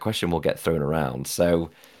that question will get thrown around.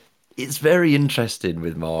 So it's very interesting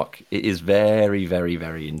with Mark. It is very, very,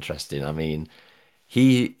 very interesting. I mean,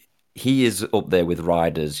 he he is up there with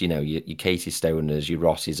riders, your Casey Stoners, your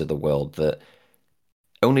Rossies of the world, that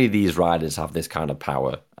only these riders have this kind of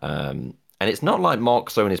power. And it's not like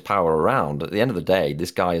Mark's throwing his power around. At the end of the day,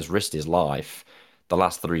 this guy has risked his life the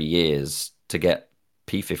last 3 years to get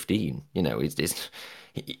P15.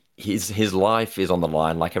 His life is on the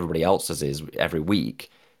line like everybody else's is every week.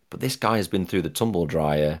 But this guy has been through the tumble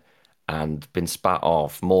dryer and been spat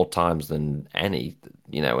off more times than any,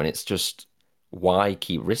 and it's just why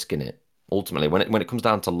keep risking it? Ultimately, when it comes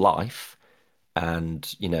down to life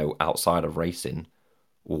and, outside of racing,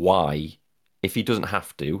 why, if he doesn't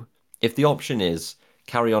have to, if the option is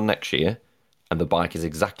carry on next year and the bike is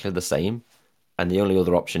exactly the same and the only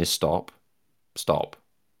other option is stop,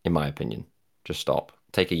 in my opinion. Just stop.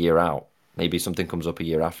 Take a year out. Maybe something comes up a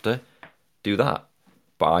year after, do that.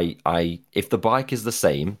 But if the bike is the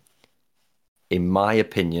same, in my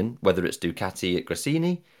opinion, whether it's Ducati at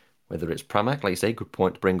Grassini, whether it's Pramac, like you say, good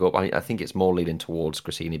point to bring up. I think it's more leaning towards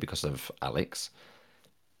Grassini because of Alex.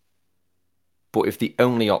 But if the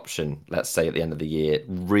only option, let's say at the end of the year,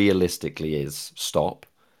 realistically is stop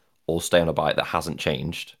or stay on a bike that hasn't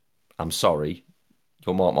changed, I'm sorry,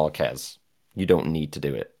 you're Marc Marquez. You don't need to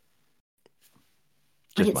do it.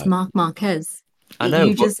 But Just it's my. Marc Marquez. I know,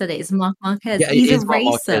 You but just said it. It's Marc Marquez. yeah, it He's a is Marc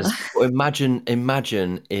racer. Marquez. But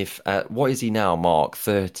imagine if what is he now, Mark?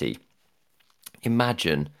 30.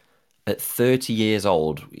 Imagine at 30 years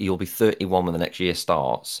old, you'll be 31 when the next year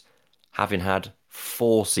starts, having had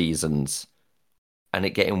 4 seasons and it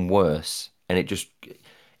getting worse. And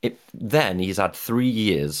it then he's had 3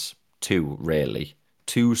 years, two really,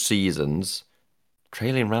 2 seasons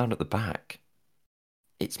trailing round at the back.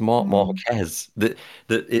 It's Marc Mm, Marquez.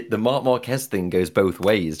 The Marc Marquez thing goes both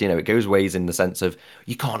ways. It goes ways in the sense of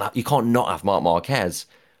you can't not have Marc Marquez,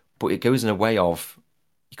 but it goes in a way of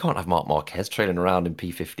you can't have Marc Marquez trailing around in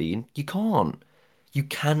P15. You can't. You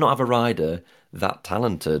cannot have a rider that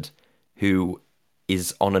talented who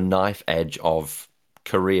is on a knife edge of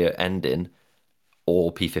career ending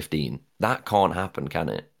or P15. That can't happen, can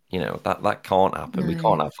it? That can't happen. We no,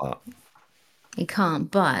 can't have that. it can't.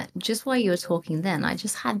 But just while you were talking then, I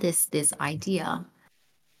just had this idea.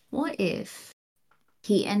 What if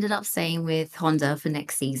he ended up staying with Honda for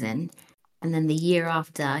next season, and then the year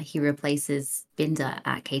after he replaces Binder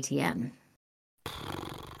at KTM? Uh,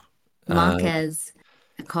 Marquez,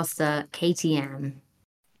 Acosta, KTM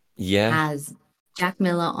yeah, has Jack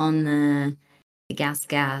Miller on the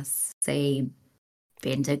gas. Say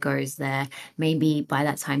Binder goes there. Maybe by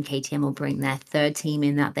that time, KTM will bring their third team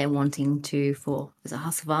in that they're wanting to for. Is it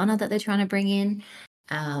Husqvarna that they're trying to bring in?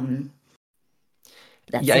 Um,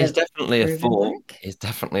 that's yeah. It's a definitely a proven thought. brick. It's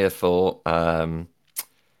definitely a thought. I'll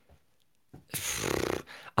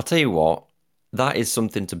tell you what, that is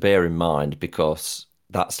something to bear in mind because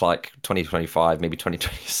that's like 2025, maybe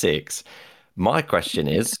 2026. My question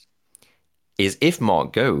is if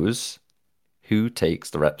Mark goes, who takes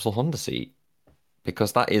the Repsol Honda seat?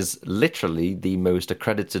 Because that is literally the most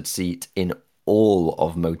accredited seat in all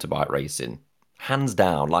of motorbike racing, hands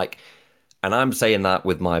down. And I'm saying that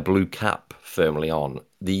with my blue cap firmly on.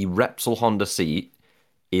 The Repsol Honda seat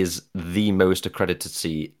is the most accredited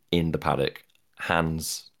seat in the paddock,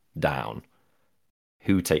 hands down.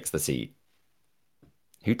 Who takes the seat?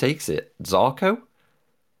 Who takes it? Zarco?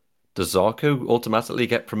 Does Zarco automatically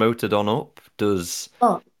get promoted on up?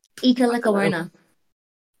 Oh, Ika I don't know. Lecuona.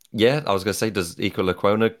 Yeah, I was going to say, does Eco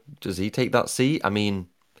Lecuona, does he take that seat? I mean,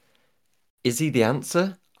 is he the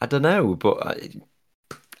answer? I don't know, but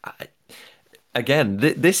I, again,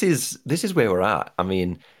 this is where we're at. I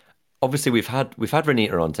mean, obviously we've had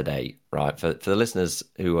Renita on today, right? For the listeners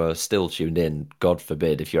who are still tuned in, God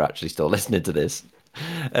forbid if you're actually still listening to this.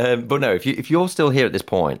 But no, if you're still here at this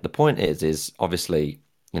point, the point is obviously,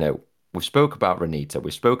 we spoke about Renita,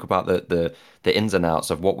 we spoke about the ins and outs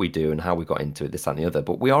of what we do and how we got into it, this, that, and the other.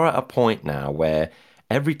 But we are at a point now where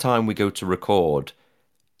every time we go to record,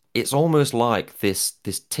 it's almost like this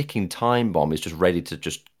ticking time bomb is just ready to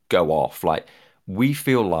just go off. Like we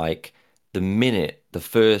feel like the minute the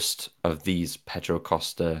first of these Pedro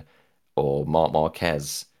Costa or Marc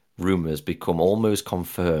Marquez rumors become almost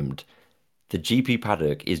confirmed, the GP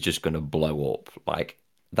paddock is just going to blow up. Like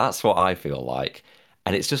that's what I feel like,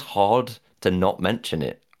 and it's just hard to not mention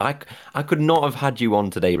it. I could not have had you on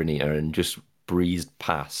today, Renita, and just breezed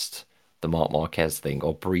past the Marc Marquez thing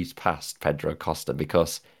or breezed past Pedro Costa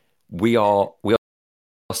because we are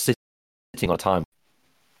sitting on time.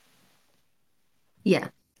 Yeah,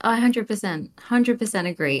 100%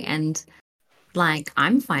 agree. And like,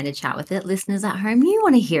 I'm fine to chat with it. Listeners at home, you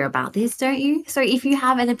want to hear about this, don't you? So if you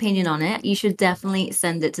have an opinion on it, you should definitely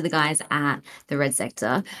send it to the guys at the Red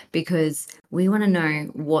Sector because we want to know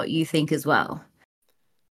what you think as well.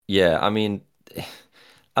 Yeah, I mean,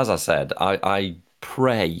 as I said, I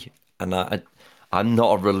pray, and I'm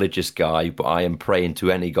not a religious guy, but I am praying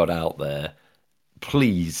to any God out there.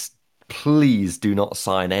 Please, please do not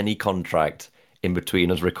sign any contract in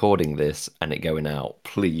between us recording this and it going out.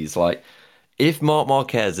 Please, like, if Marc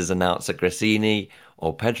Marquez is announced at Gresini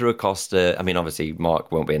or Pedro Acosta, I mean, obviously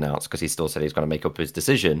Mark won't be announced because he still said he's going to make up his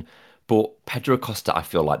decision. But Pedro Acosta, I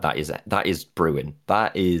feel like that is brewing.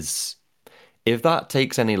 That is, if that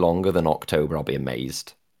takes any longer than October, I'll be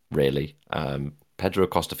amazed. Really, Pedro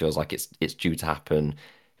Acosta feels like it's due to happen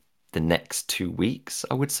the next 2 weeks,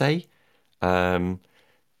 I would say. Um,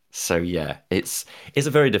 so yeah, it's a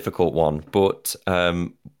very difficult one, but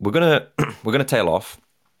we're gonna we're gonna tail off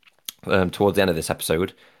towards the end of this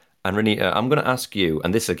episode. And Renita, I'm going to ask you,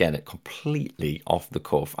 and this again, completely off the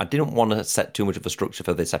cuff. I didn't want to set too much of a structure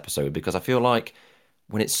for this episode because I feel like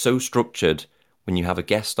when it's so structured, when you have a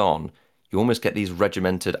guest on, you almost get these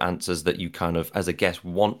regimented answers that you kind of, as a guest,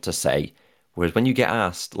 want to say. Whereas when you get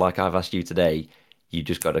asked, like I've asked you today, you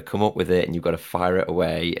just got to come up with it and you've got to fire it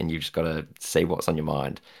away and you just got to say what's on your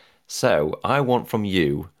mind. So I want from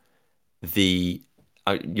you the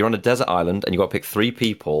you're on a desert island and you've got to pick three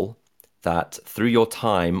people that through your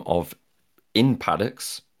time of in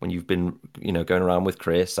paddocks when you've been, going around with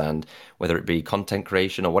Chris and whether it be content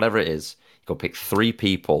creation or whatever it is, you've got to pick three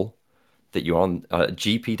people that you're on a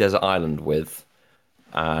GP desert island with.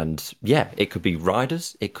 And yeah, it could be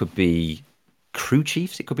riders, it could be crew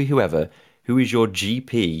chiefs, it could be whoever. Who is your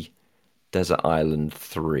GP desert island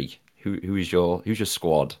three? Who's your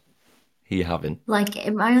squad? Who you having? Like,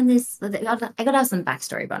 am I on this? I gotta have some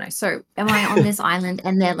backstory, Bono. So, am I on this island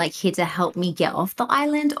and they're like here to help me get off the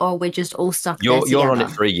island, or we're just all stuck there You're on it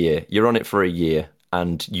together? for a year. You're on it for a year,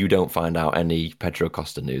 and you don't find out any Pedro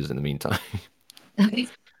Costa news in the meantime. And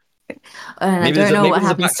I Maybe there's don't a know maybe what there's a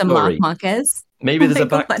happens to Mark backstory. Marquez. Maybe Oh there's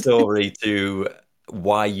my a God. backstory to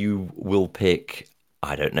why you will pick.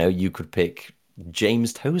 I don't know. You could pick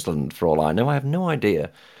James Toseland for all I know. I have no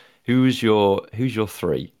idea. Who's your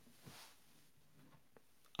three?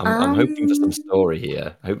 I'm hoping for some Um, story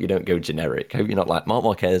here. I hope you don't go generic. I hope you're not like Mark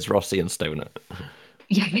Marquez, Rossi, and Stoner.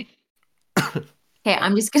 yeah. Okay,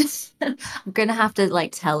 I'm just gonna I'm gonna have to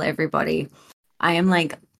like tell everybody I am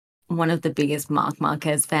like one of the biggest Mark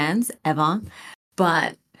Marquez fans ever,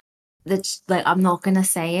 but that's like I'm not gonna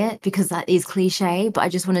say it because that is cliche, but I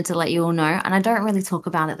just wanted to let you all know. And I don't really talk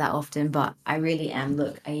about it that often, but I really am.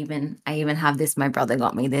 Look, I even have this. My brother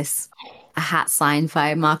got me this a hat signed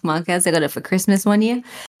by Mark Marquez. I got it for Christmas one year.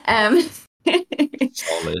 Um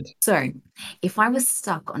Solid. So, if I was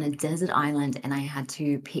stuck on a desert island and I had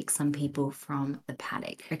to pick some people from the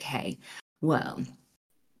paddock, okay, well,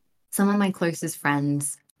 some of my closest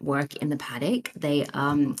friends work in the paddock. They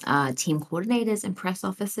are team coordinators and press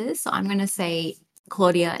officers. So I'm going to say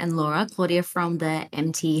Claudia and Laura. Claudia from the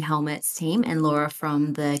MT Helmets team and Laura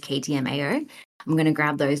from the KTM AO. I'm going to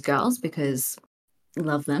grab those girls because I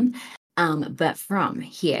love them. But from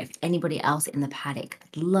here, anybody else in the paddock,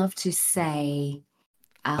 I'd love to say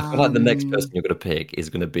I feel like the next person um you're going to pick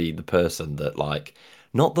is going to be the person that, like,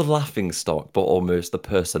 not the laughing stock, but almost the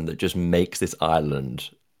person that just makes this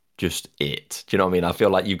island just it. Do you know what I mean? I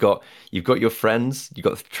feel like you've got your friends, you've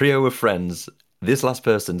got a trio of friends. This last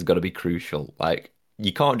person's got to be crucial. Like, yeah,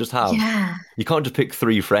 you can't just pick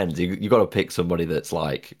three friends. You got to pick somebody that's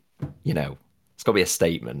like, it's got to be a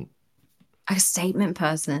statement. a statement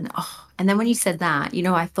person. Oh, and then when you said that,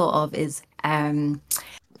 I thought of is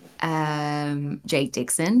Jake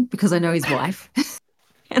Dixon because I know his wife.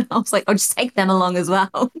 And I was like, I'll just take them along as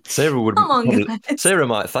well. Sarah would Come on, probably, guys. Sarah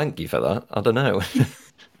might thank you for that. I don't know.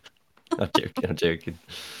 I'm joking. I'm joking.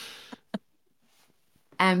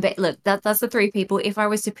 But look, that's the three people. If I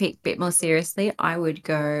was to pick a bit more seriously, I would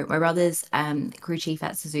go my brother's crew chief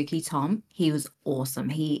at Suzuki, Tom. He was awesome.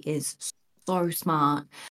 He is so smart.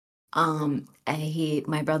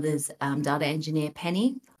 My brother's data engineer,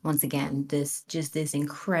 Penny. Once again, this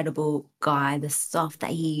incredible guy. The stuff that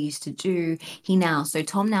he used to do. So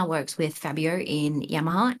Tom now works with Fabio in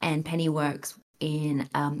Yamaha, and Penny works in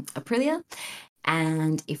Aprilia.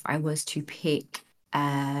 And if I was to pick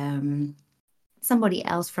somebody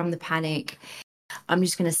else from the paddock, I'm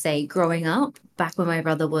just going to say, growing up, back when my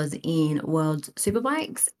brother was in World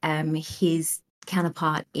Superbikes, his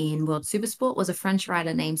counterpart in World Supersport was a French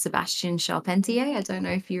rider named Sebastien Charpentier. I don't know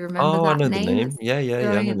if you remember Oh, I that know the name name. that's Yeah, yeah, yeah.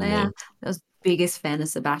 I going know in the there. name. I was biggest fan of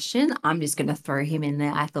Sebastian. I'm just going to throw him in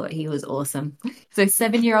there. I thought he was awesome. So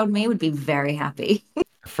 7-year-old me would be very happy.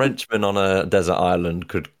 A Frenchman on a desert island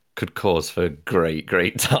could cause for a great,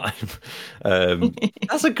 great time.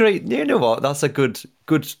 That's a great. You know what? That's a good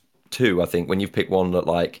two. I think when you pick one that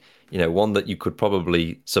like one that you could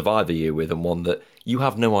probably survive a year with, and one that you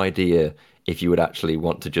have no idea if you would actually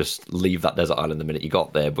want to just leave that desert island the minute you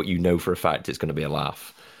got there, but you know for a fact it's going to be a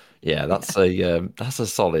laugh. Yeah, that's a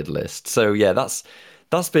solid list. So yeah, that's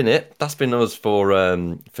been it. That's been us for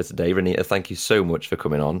today, Renita. Thank you so much for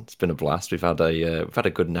coming on. It's been a blast. We've had a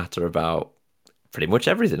good natter about pretty much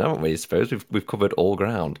everything, haven't we? I suppose we've covered all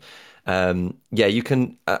ground. Yeah, you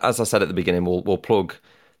can, as I said at the beginning, we'll plug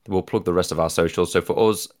the rest of our socials. So for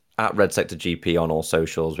us at Red Sector GP on all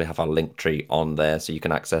socials, we have our link tree on there, so you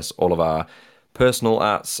can access all of our personal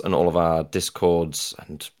ats and all of our discords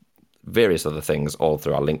and various other things all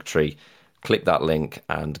through our link tree. Click that link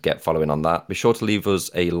and get following on that. Be sure to leave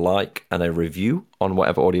us a like and a review on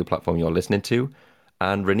whatever audio platform you're listening to.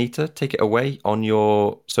 And Renita, take it away on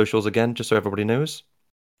your socials again, just so everybody knows.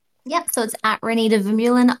 Yep, so it's at Renita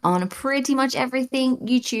Vermeulen on pretty much everything: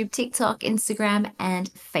 YouTube, TikTok, Instagram,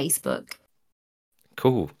 and Facebook.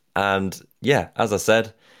 Cool. And yeah, as I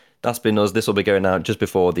said, that's been us. This will be going out just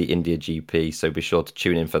before the India GP, so be sure to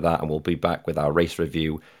tune in for that, and we'll be back with our race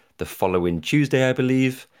review the following Tuesday, I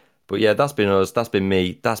believe. But yeah, that's been us. That's been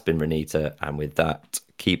me. That's been Renita, and with that,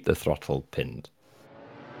 keep the throttle pinned.